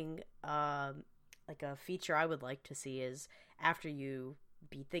hoping like a feature I would like to see is after you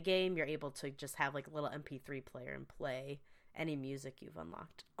beat the game, you're able to just have like a little MP3 player and play any music you've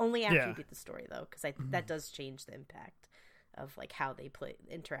unlocked. Only after you beat the story though, because that does change the impact of like how they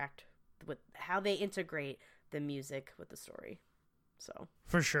interact with how they integrate the music with the story. So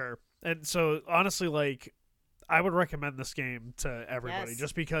for sure. And so honestly, like I would recommend this game to everybody, Yes.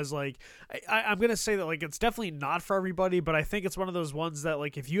 just because, like, I'm going to say that, like, it's definitely not for everybody, but I think it's one of those ones that,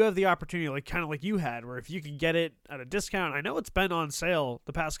 like, if you have the opportunity, like, kind of like you had, where if you can get it at a discount, I know it's been on sale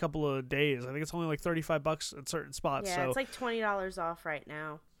the past couple of days. I think it's only like $35 at certain spots. Yeah, so it's like $20 off right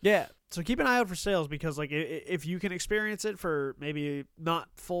now. yeah, so keep an eye out for sales, because like if you can experience it for maybe not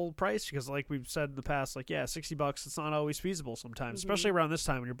full price, because like we've said in the past, like yeah, $60 it's not always feasible sometimes, especially around this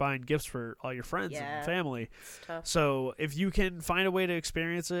time when you're buying gifts for all your friends and family. It's tough. So if you can find a way to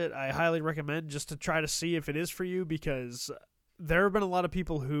experience it, I highly recommend, just to try to see if it is for you, because there have been a lot of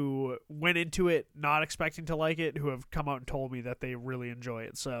people who went into it not expecting to like it, who have come out and told me that they really enjoy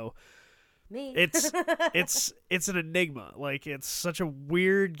it. So Me. it's an enigma. Like, it's such a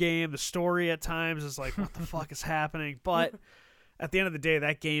weird game. The story at times is like, what the fuck is happening? But at the end of the day,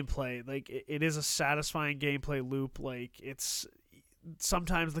 that gameplay, like, it is a satisfying gameplay loop. Like, it's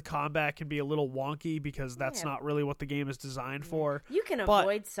sometimes the combat can be a little wonky, because that's not really what the game is designed for. You can but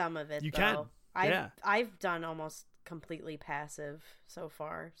avoid some of it. you though. can. I've done almost completely passive so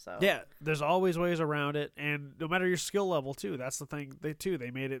far. So yeah, there's always ways around it, and no matter your skill level too, that's the thing.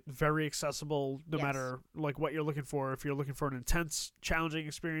 They made it very accessible, no matter like what you're looking for. If you're looking for an intense, challenging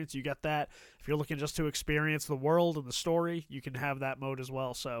experience, you get that. If you're looking just to experience the world and the story, you can have that mode as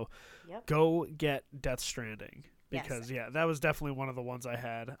well. So go get Death Stranding, because that was definitely one of the ones I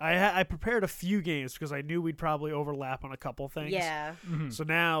had. I prepared a few games because I knew we'd probably overlap on a couple things. Yeah. So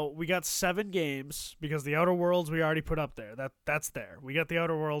now we got 7 games, because the Outer Worlds we already put up there. That's there. We got the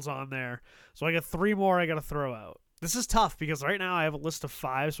Outer Worlds on there. So I got 3 more I got to throw out. This is tough, because right now I have a list of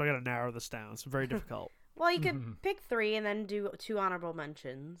 5, so I got to narrow this down. It's very difficult. Well, you could pick 3 and then do 2 honorable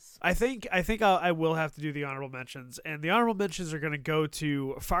mentions. I think I will have to do the honorable mentions, and the honorable mentions are going to go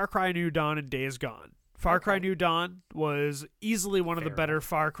to Far Cry New Dawn and Days Gone. Far Cry New Dawn was easily one of the better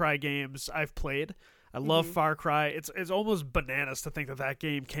Far Cry games I've played. I love Far Cry. It's almost bananas to think that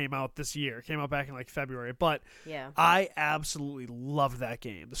game came out this year. It came out back in like February, but I absolutely loved that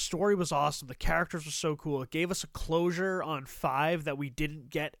game. The story was awesome. The characters were so cool. It gave us a closure on 5 that we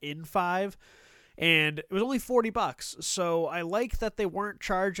didn't get in 5. And it was only $40, so I like that they weren't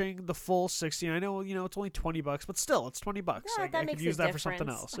charging the full $60. I know, it's only $20, but still, it's $20. Yeah, I makes could use a that for something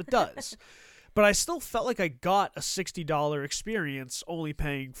difference. else. It does. But I still felt like I got a $60 experience only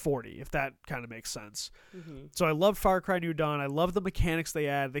paying $40, if that kind of makes sense. So I love Far Cry New Dawn. I love the mechanics they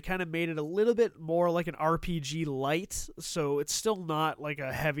add. They kind of made it a little bit more like an RPG light, so it's still not like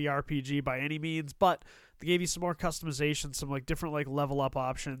a heavy RPG by any means, but they gave you some more customization, some like different like level up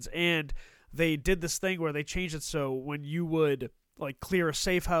options, and they did this thing where they changed it so when you would like clear a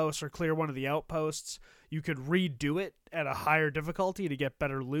safe house or clear one of the outposts, you could redo it at a higher difficulty to get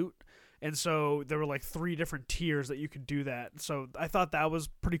better loot. And so there were like 3 different tiers that you could do that. So I thought that was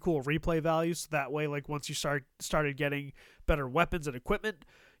pretty cool replay value. So that way, like once you started getting better weapons and equipment,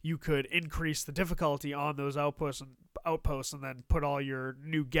 you could increase the difficulty on those outposts and then put all your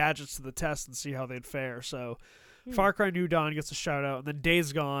new gadgets to the test and see how they'd fare. So Far Cry New Dawn gets a shout out, and then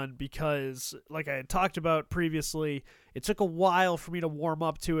Days Gone, because like I had talked about previously, it took a while for me to warm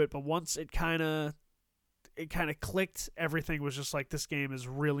up to it, but once it kind of clicked, everything was just like, this game is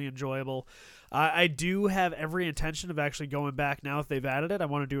really enjoyable. I do have every intention of actually going back now if they've added it. I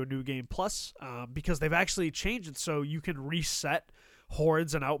want to do a new game plus, because they've actually changed it so you can reset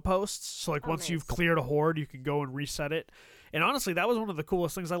hordes and outposts. So like once you've cleared a horde, you can go and reset it. And honestly, that was one of the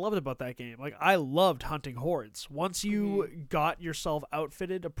coolest things I loved about that game. Like, I loved hunting hordes. Once you got yourself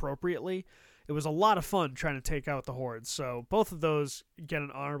outfitted appropriately, it was a lot of fun trying to take out the hordes. So both of those get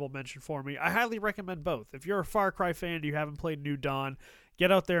an honorable mention for me. I highly recommend both. If you're a Far Cry fan and you haven't played New Dawn, get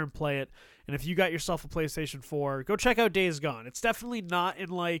out there and play it. And if you got yourself a PlayStation 4, go check out Days Gone. It's definitely not in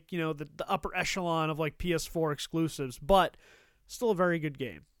like, the upper echelon of like PS4 exclusives, but still a very good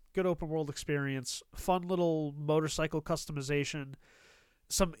game. Good open world experience, fun little motorcycle customization,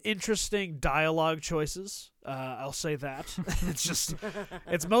 some interesting dialogue choices. I'll say that.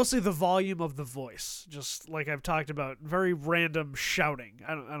 It's mostly the volume of the voice. Just like I've talked about, very random shouting.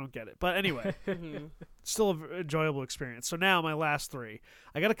 I don't get it. But anyway, still an enjoyable experience. So now my last 3.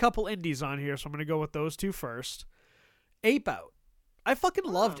 I got a couple indies on here, so I'm going to go with those 2 first. Ape Out. I fucking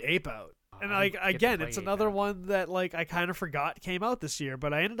loved Ape Out. And like again, it's another one that like I kind of forgot came out this year,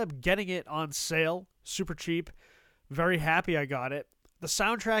 but I ended up getting it on sale, super cheap. Very happy I got it. The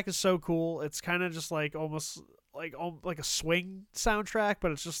soundtrack is so cool. It's kind of just like almost like a swing soundtrack,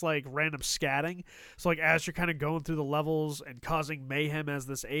 but it's just like random scatting. So like as you're kind of going through the levels and causing mayhem as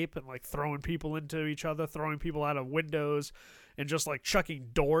this ape and like throwing people into each other, throwing people out of windows, and just like chucking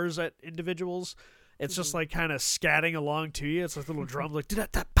doors at individuals. It's just like kind of scatting along to you. It's like little drums like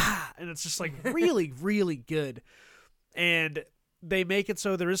da-da-da-pa, and it's just like really, really good. And they make it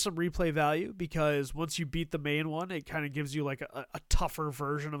so there is some replay value because once you beat the main one, it kind of gives you like a tougher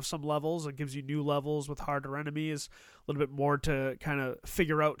version of some levels. It gives you new levels with harder enemies, a little bit more to kind of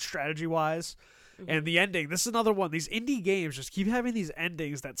figure out strategy-wise. And the ending, this is another one. These indie games just keep having these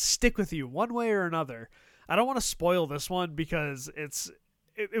endings that stick with you one way or another. I don't want to spoil this one because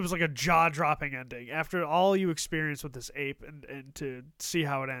it was like a jaw-dropping ending. After all you experience with this ape and to see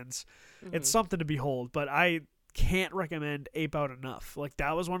how it ends, it's something to behold. But I can't recommend Ape Out enough. Like,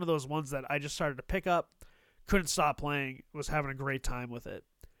 that was one of those ones that I just started to pick up, couldn't stop playing, was having a great time with it.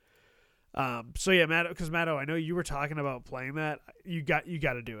 So yeah, Matto, I know you were talking about playing that. You got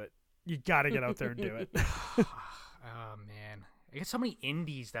to do it. You got to get out there and do it. Oh man, I get so many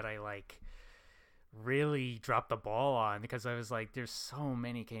indies that I like really dropped the ball on because I was like, there's so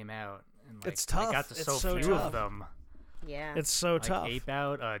many came out, and like, it's tough. I got to it's so few tough. of them. Yeah, it's so like tough. Ape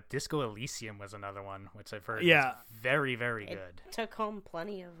Out, Disco Elysium was another one, which I've heard is very, very good. Took home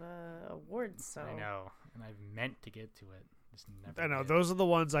plenty of awards. So I know, and I've meant to get to it. Just never I know did. those are the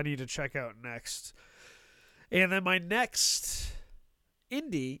ones I need to check out next. And then my next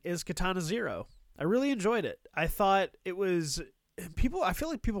indie is Katana Zero. I really enjoyed it. I thought it was I feel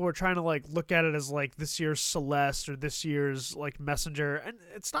like people were trying to like look at it as like this year's Celeste or this year's like Messenger, and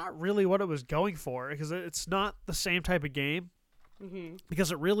it's not really what it was going for because it's not the same type of game.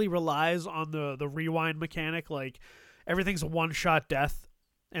 Because it really relies on the rewind mechanic. Like, everything's a one-shot death,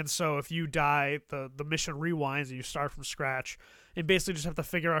 and so if you die, the mission rewinds and you start from scratch and basically just have to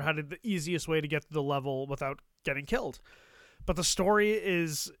figure out the easiest way to get to the level without getting killed. But the story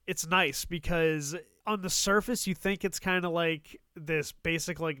it's nice because on the surface you think it's kind of like this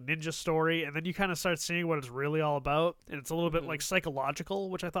basic like ninja story, and then you kind of start seeing what it's really all about, and it's a little bit like psychological,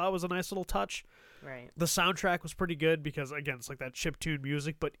 which I thought was a nice little touch. Right. The soundtrack was pretty good because, again, it's like that chiptune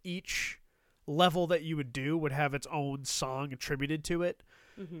music, but each level that you would do would have its own song attributed to it.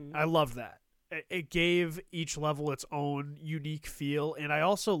 I loved that. It gave each level its own unique feel, and I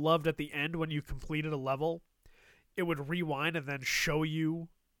also loved at the end when you completed a level, it would rewind and then show you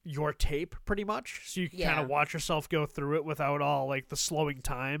your tape pretty much, so you can kind of watch yourself go through it without all like the slowing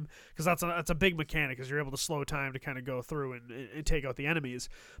time, because that's a big mechanic, because you're able to slow time to kind of go through and take out the enemies.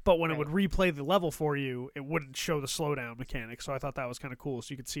 But when it would replay the level for you, it wouldn't show the slowdown mechanic, so I thought that was kind of cool,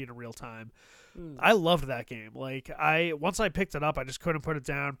 so you could see it in real time. I loved that game. Like, once I picked it up, I just couldn't put it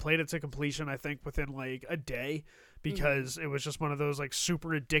down. Played it to completion, I think within like a day, because it was just one of those like super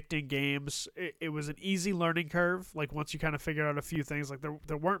addicting games. It was an easy learning curve. Like, once you kind of figured out a few things, like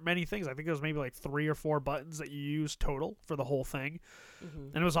there weren't many things. I think there was maybe like 3 or 4 buttons that you used total for the whole thing.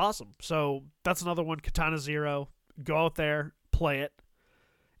 And it was awesome. So that's another one, Katana Zero. Go out there, play it.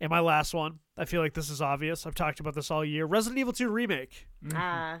 And my last one, I feel like this is obvious. I've talked about this all year. Resident Evil 2 Remake.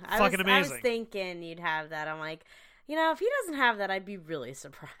 Fucking amazing. I was thinking you'd have that. I'm like, if he doesn't have that, I'd be really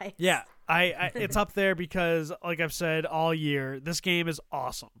surprised. Yeah, I it's up there because, like I've said all year, this game is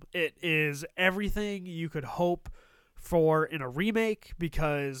awesome. It is everything you could hope for in a remake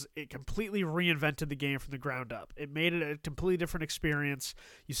because it completely reinvented the game from the ground up. It made it a completely different experience.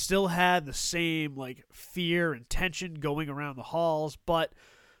 You still had the same like fear and tension going around the halls, but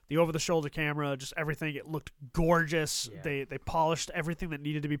the over-the-shoulder camera, just everything, it looked gorgeous. Yeah. They polished everything that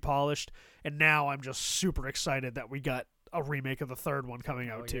needed to be polished, and now I'm just super excited that we got a remake of the third one coming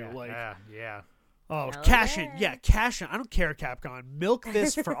out too. Yeah. Oh, cash in. Yeah, cash in. I don't care, Capcom. Milk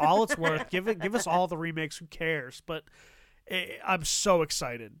this for all it's worth. Give us all the remakes. Who cares? But I'm so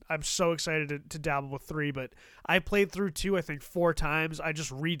excited. I'm so excited to dabble with 3, but I played through 2, I think 4 times. I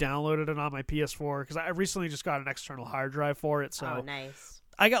just re-downloaded it on my PS4 because I recently just got an external hard drive for it. So nice.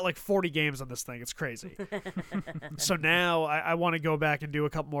 I got like 40 games on this thing. It's crazy. So now I want to go back and do a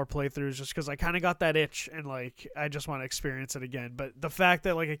couple more playthroughs just because I kind of got that itch and like I just want to experience it again. But the fact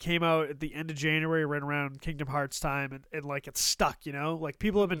that like it came out at the end of January, right around Kingdom Hearts time, and like it's stuck, like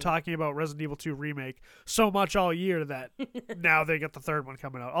people have been talking about Resident Evil 2 Remake so much all year that now they get the third one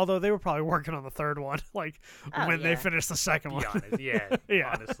coming out. Although they were probably working on the third one like when they finished the second one. Yeah,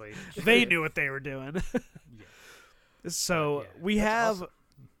 honestly. They knew what they were doing. So we have... Awesome.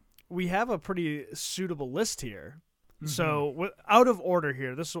 We have a pretty suitable list here. So, out of order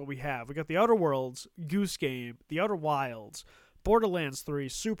here, this is what we have. We got The Outer Worlds, Goose Game, The Outer Wilds, Borderlands 3,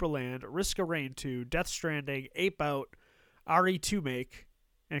 Superland, Risk of Rain 2, Death Stranding, Ape Out, RE2 Make,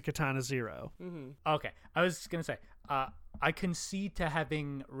 and Katana Zero. Okay, I was going to say, I concede to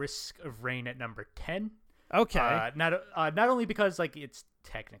having Risk of Rain at number 10. Okay. Not only because like it's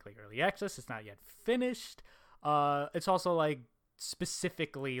technically early access, it's not yet finished. It's also like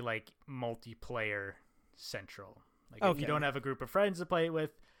specifically like multiplayer central. Like if you don't have a group of friends to play it with,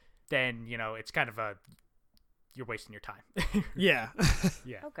 then it's kind of you're wasting your time. Yeah.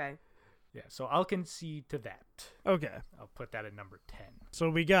 Yeah. Okay. Yeah. So I'll concede to that. Okay. I'll put that at number 10. So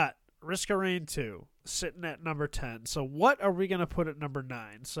we got Risk of Rain 2 sitting at number 10. So what are we going to put at number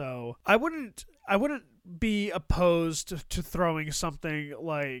 9? So I wouldn't be opposed to throwing something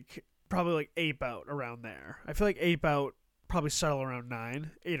like probably like Ape Out around there. I feel like Ape Out probably settle around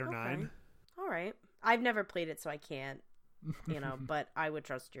 9, 8 or 9. All right. I've never played it, so I can't, but I would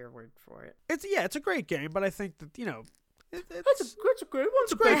trust your word for it. It's a great game, but I think that, It's a great one.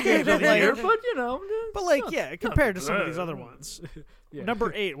 It's a great game, but but compared to some of these other ones. Yeah.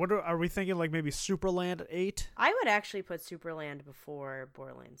 Number 8, what are we thinking, like maybe Superland at 8? I would actually put Superland before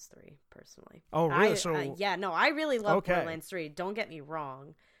Borderlands 3, personally. Oh, really? I really love Okay. Borderlands 3. Don't get me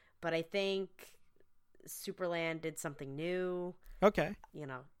wrong, but I think Superland did something new, Okay.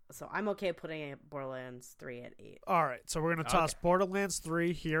 so I'm okay putting Borderlands 3 at 8. All right, so we're going to toss Borderlands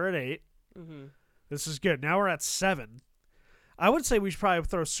 3 here at 8. Mm-hmm. This is good. Now we're at 7. I would say we should probably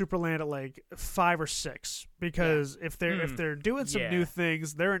throw Superland at like 5 or 6 because if they're doing some new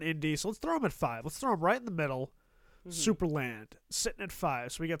things, they're an indie. So let's throw them at 5. Let's throw them right in the middle. Mm-hmm. Superland sitting at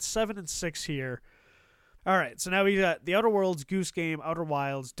 5. So we got 7 and 6 here. All right. So now we got The Outer Worlds, Goose Game, Outer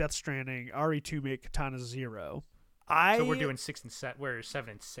Wilds, Death Stranding, RE2 Make, Katana Zero. So we're doing 6 and 7. We're 7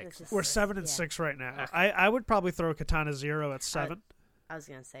 and 6. We're 7 and 6 right now. I would probably throw Katana Zero at 7. I was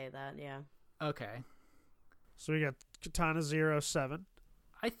gonna say that. Yeah. Okay. So we got Katana Zero 7.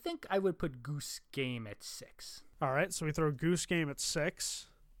 I think I would put Goose Game at 6. All right, so we throw Goose Game at 6,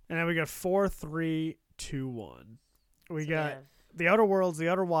 and then we got 4, 3, 2, 1. We got The Outer Worlds, The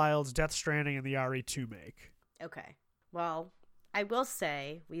Outer Wilds, Death Stranding, and the RE2 Make. Okay. Well, I will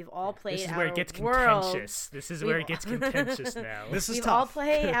say we've all played. This is Outer where it gets Worlds. contentious. This is where it gets contentious now. This is we've tough. all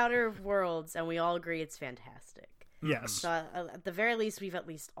played Outer Worlds, and we all agree it's fantastic. Yes. So at the very least, we've at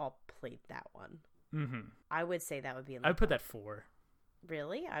least all played that one. Mm-hmm. I would say that would be. I would put that 4.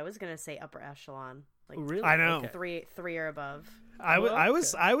 Really? I was gonna say upper echelon. Like really? I know. Like three or above. I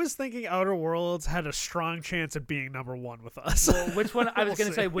was thinking Outer Worlds had a strong chance at being number 1 with us. Well, which one? I was We'll gonna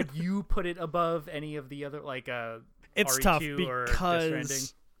see. say, would you put it above any of the other It's RE2 tough or Death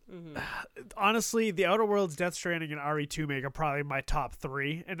because Mm-hmm. honestly, The Outer Worlds, Death Stranding, and RE2 Make are probably my top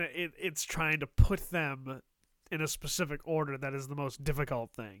 3, and it's trying to put them in a specific order that is the most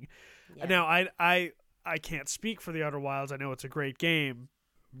difficult thing. Yeah. Now, I can't speak for The Outer Wilds. I know it's a great game.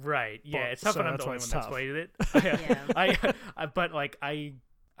 Right. Yeah, But- it's tough so when I'm that's the why only it's one that's tough. played it. Yeah.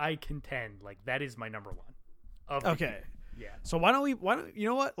 I contend that is my number 1. Of Okay. Yeah. So why don't you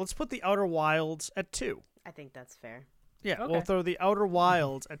know what? Let's put The Outer Wilds at 2. I think that's fair. Yeah, Okay. we'll throw The Outer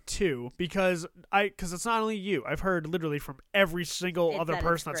Wilds at 2 because it's not only you. I've heard literally from every single other That it's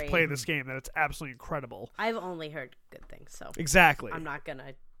person that's great. played this game that it's absolutely incredible. I've only heard good things, so Exactly. I'm not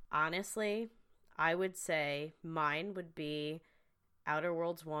gonna. Honestly, I would say mine would be Outer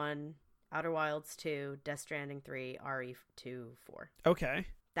Worlds 1, Outer Wilds 2, Death Stranding 3, RE2 4. Okay.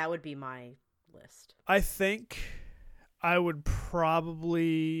 That would be my list. I think I'd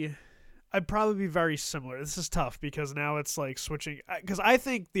probably be very similar. This is tough because now it's like switching because I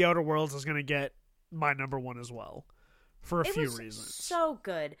think The Outer Worlds is going to get my number 1 as well for a few was reasons. So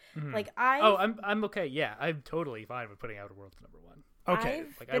good. Mhm. Like I'm okay. Yeah, I'm totally fine with putting Outer Worlds number 1. Okay.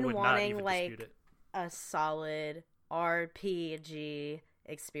 I've I been would not wanting even dispute it. a solid RPG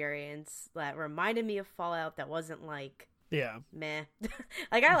experience that reminded me of Fallout that wasn't like Yeah. meh.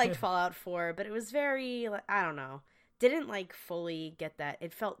 Like I liked Fallout 4, but it was very like I don't know. Didn't like fully get that.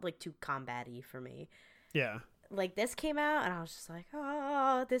 It felt like too combat-y for me. Yeah. Like this came out and I was just like,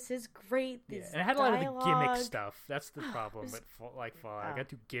 "Oh, this is great." Yeah, This and it had a lot of the gimmick dialogue. stuff. That's the problem was- with Fallout. It Oh. got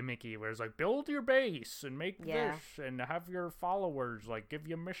too gimmicky, where it's like build your base and make Yeah. this and have your followers give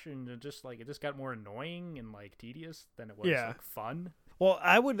you missions, and just it just got more annoying and tedious than it was fun. Well,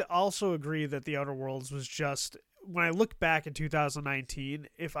 I would also agree that The Outer Worlds was just when I look back in 2019,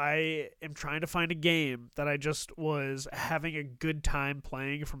 if I am trying to find a game that I just was having a good time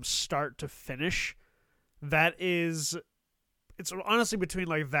playing from start to finish, it's honestly between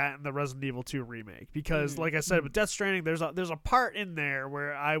that and the Resident Evil 2 remake because like I said with Death Stranding there's a part in there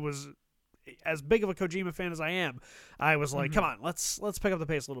where I was as big of a Kojima fan as I am, I was like, come on, let's pick up the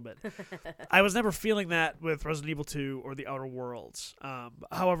pace a little bit. I was never feeling that with Resident Evil 2 or The Outer Worlds.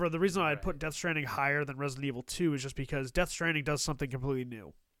 However, the reason I'd put Death Stranding higher than Resident Evil 2 is just because Death Stranding does something completely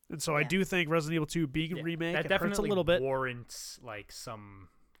new. And so I do think Resident Evil 2 being a remake, that it hurts a little bit. warrants some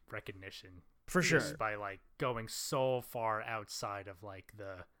recognition For sure. just by going so far outside of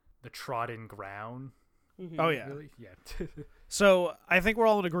the trodden ground Oh yeah. Really? Yeah. So I think we're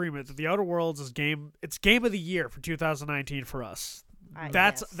all in agreement that The Outer Worlds is it's game of the year for 2019 for us.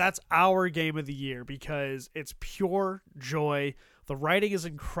 That's our game of the year because it's pure joy. The writing is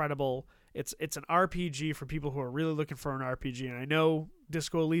incredible. It's an RPG for people who are really looking for an RPG, and I know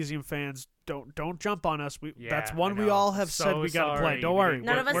Disco Elysium fans don't jump on us. That's one we all have said we got to play. Don't worry,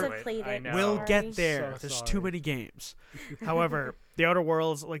 none of us have played it. We'll get there. There's too many games. However, The Outer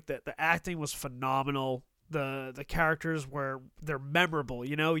Worlds, like the acting was phenomenal. The characters they're memorable.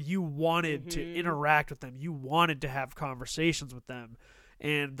 You know, you wanted to interact with them. You wanted to have conversations with them.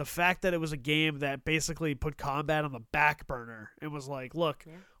 And the fact that it was a game that basically put combat on the back burner, it was like, look,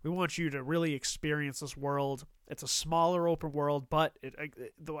 we want you to really experience this world. It's a smaller open world, but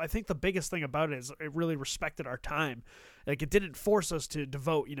I think the biggest thing about it is it really respected our time. Like, it didn't force us to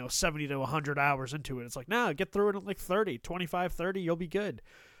devote, 70 to 100 hours into it. It's like, no, get through it in like 25, 30, you'll be good.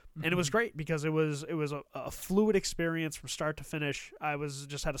 And it was great because it was a fluid experience from start to finish. I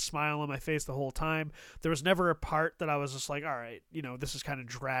just had a smile on my face the whole time. There was never a part that I was just like, all right, this is kind of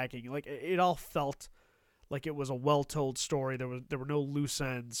dragging. Like, it all felt like it was a well-told story. There were no loose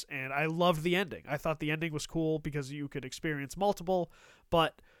ends, and I loved the ending. I thought the ending was cool because you could experience multiple,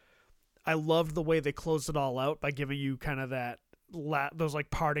 but I loved the way they closed it all out by giving you kind of those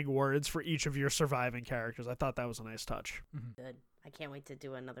like parting words for each of your surviving characters. I thought that was a nice touch. Good. I can't wait to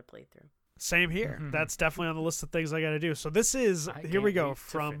do another playthrough. Same here. That's definitely on the list of things I got to do. So this is, here we go,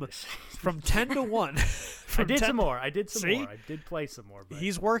 from 10 to 1. I did some more. I did play some more. But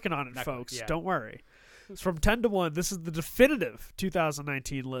he's working on it, folks. Yeah. Don't worry. From 10 to 1, this is the definitive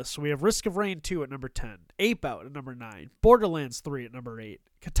 2019 list. So we have Risk of Rain 2 at number 10, Ape Out at number 9, Borderlands 3 at number 8,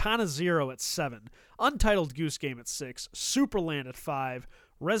 Katana Zero at 7, Untitled Goose Game at 6, Superland at 5,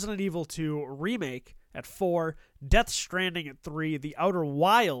 Resident Evil 2 Remake at 4, Death Stranding at 3, The Outer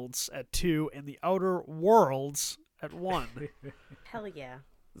Wilds at 2, and The Outer Worlds at 1. Hell yeah.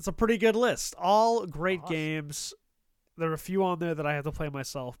 It's a pretty good list. All great games. There are a few on there that I have to play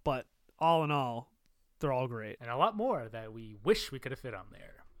myself, but all in all, they're all great. And a lot more that we wish we could have fit on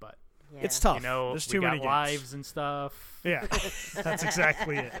there, but it's tough. There's too many lives games and stuff. Yeah, that's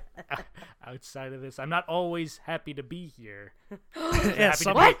exactly it. Outside of this, I'm not always happy to be here.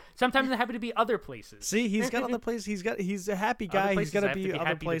 Sometimes I'm happy to be other places. See, he's got other places. He's a happy guy. He's got to be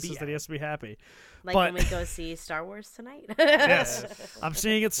other places that he has to be happy. Like when we go see Star Wars tonight. Yes, I'm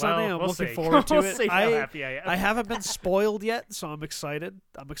seeing it Sunday. I'm looking forward to it. I haven't been spoiled yet, so I'm excited.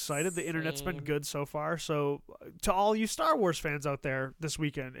 The internet's been good so far. So to all you Star Wars fans out there this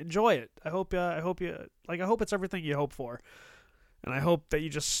weekend, enjoy it. I hope it's everything you hope for. And I hope that you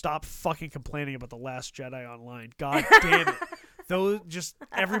just stop fucking complaining about The Last Jedi online. God damn it.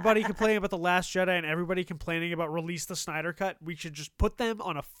 Everybody complaining about The Last Jedi and everybody complaining about release the Snyder Cut. We should just put them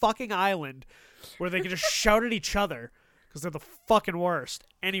on a fucking island where they can just shout at each other because they're the fucking worst.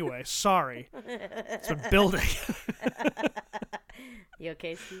 Anyway, sorry. It's been building. You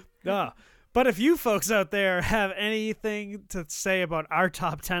okay, Steve? No. But if you folks out there have anything to say about our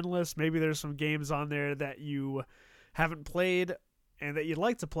top 10 list, maybe there's some games on there that you haven't played and that you'd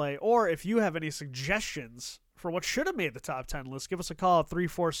like to play, or if you have any suggestions for what should have made the top 10 list, give us a call at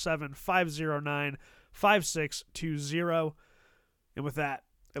 347-509-5620. And with that,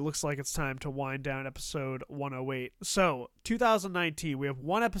 it looks like it's time to wind down episode 108. So, 2019, we have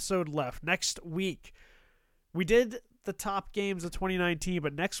one episode left. Next week, we did the top games of 2019,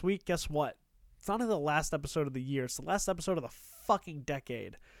 but next week, guess what? It's not the last episode of the year. It's the last episode of the fucking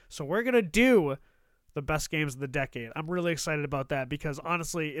decade. So we're going to do the best games of the decade. I'm really excited about that because,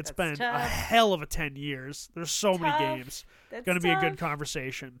 honestly, it's been a hell of a 10 years. There's so many games. It's going to be a good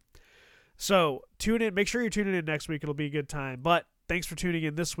conversation. So tune in. Make sure you're tuning in next week. It'll be a good time. But thanks for tuning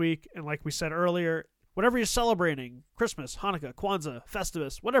in this week. And like we said earlier, whatever you're celebrating, Christmas, Hanukkah, Kwanzaa,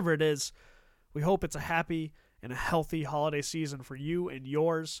 Festivus, whatever it is, we hope it's a happy and a healthy holiday season for you and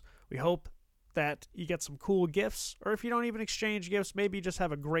yours. We hope that you get some cool gifts, or if you don't even exchange gifts, maybe just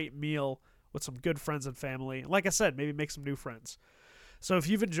have a great meal with some good friends and family. Like I said, maybe make some new friends. So if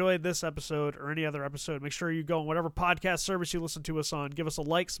you've enjoyed this episode or any other episode, make sure you go on whatever podcast service you listen to us on. Give us a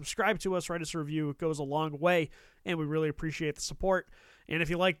like, subscribe to us, write us a review. It goes a long way, and we really appreciate the support. And if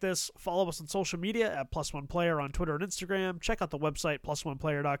you like this, follow us on social media at +1player on Twitter and Instagram. Check out the website,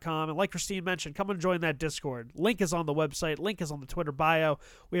 +1player.com. And like Christine mentioned, come and join that Discord. Link is on the website. Link is on the Twitter bio.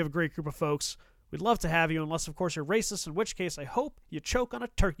 We have a great group of folks. We'd love to have you, unless, of course, you're racist, in which case I hope you choke on a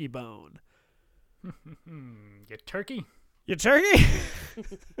turkey bone. You turkey?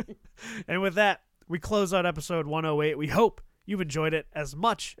 And with that, we close out episode 108. We hope you've enjoyed it as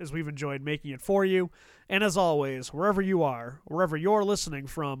much as we've enjoyed making it for you. And as always, wherever you are, wherever you're listening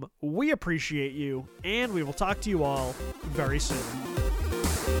from, we appreciate you, and we will talk to you all very soon.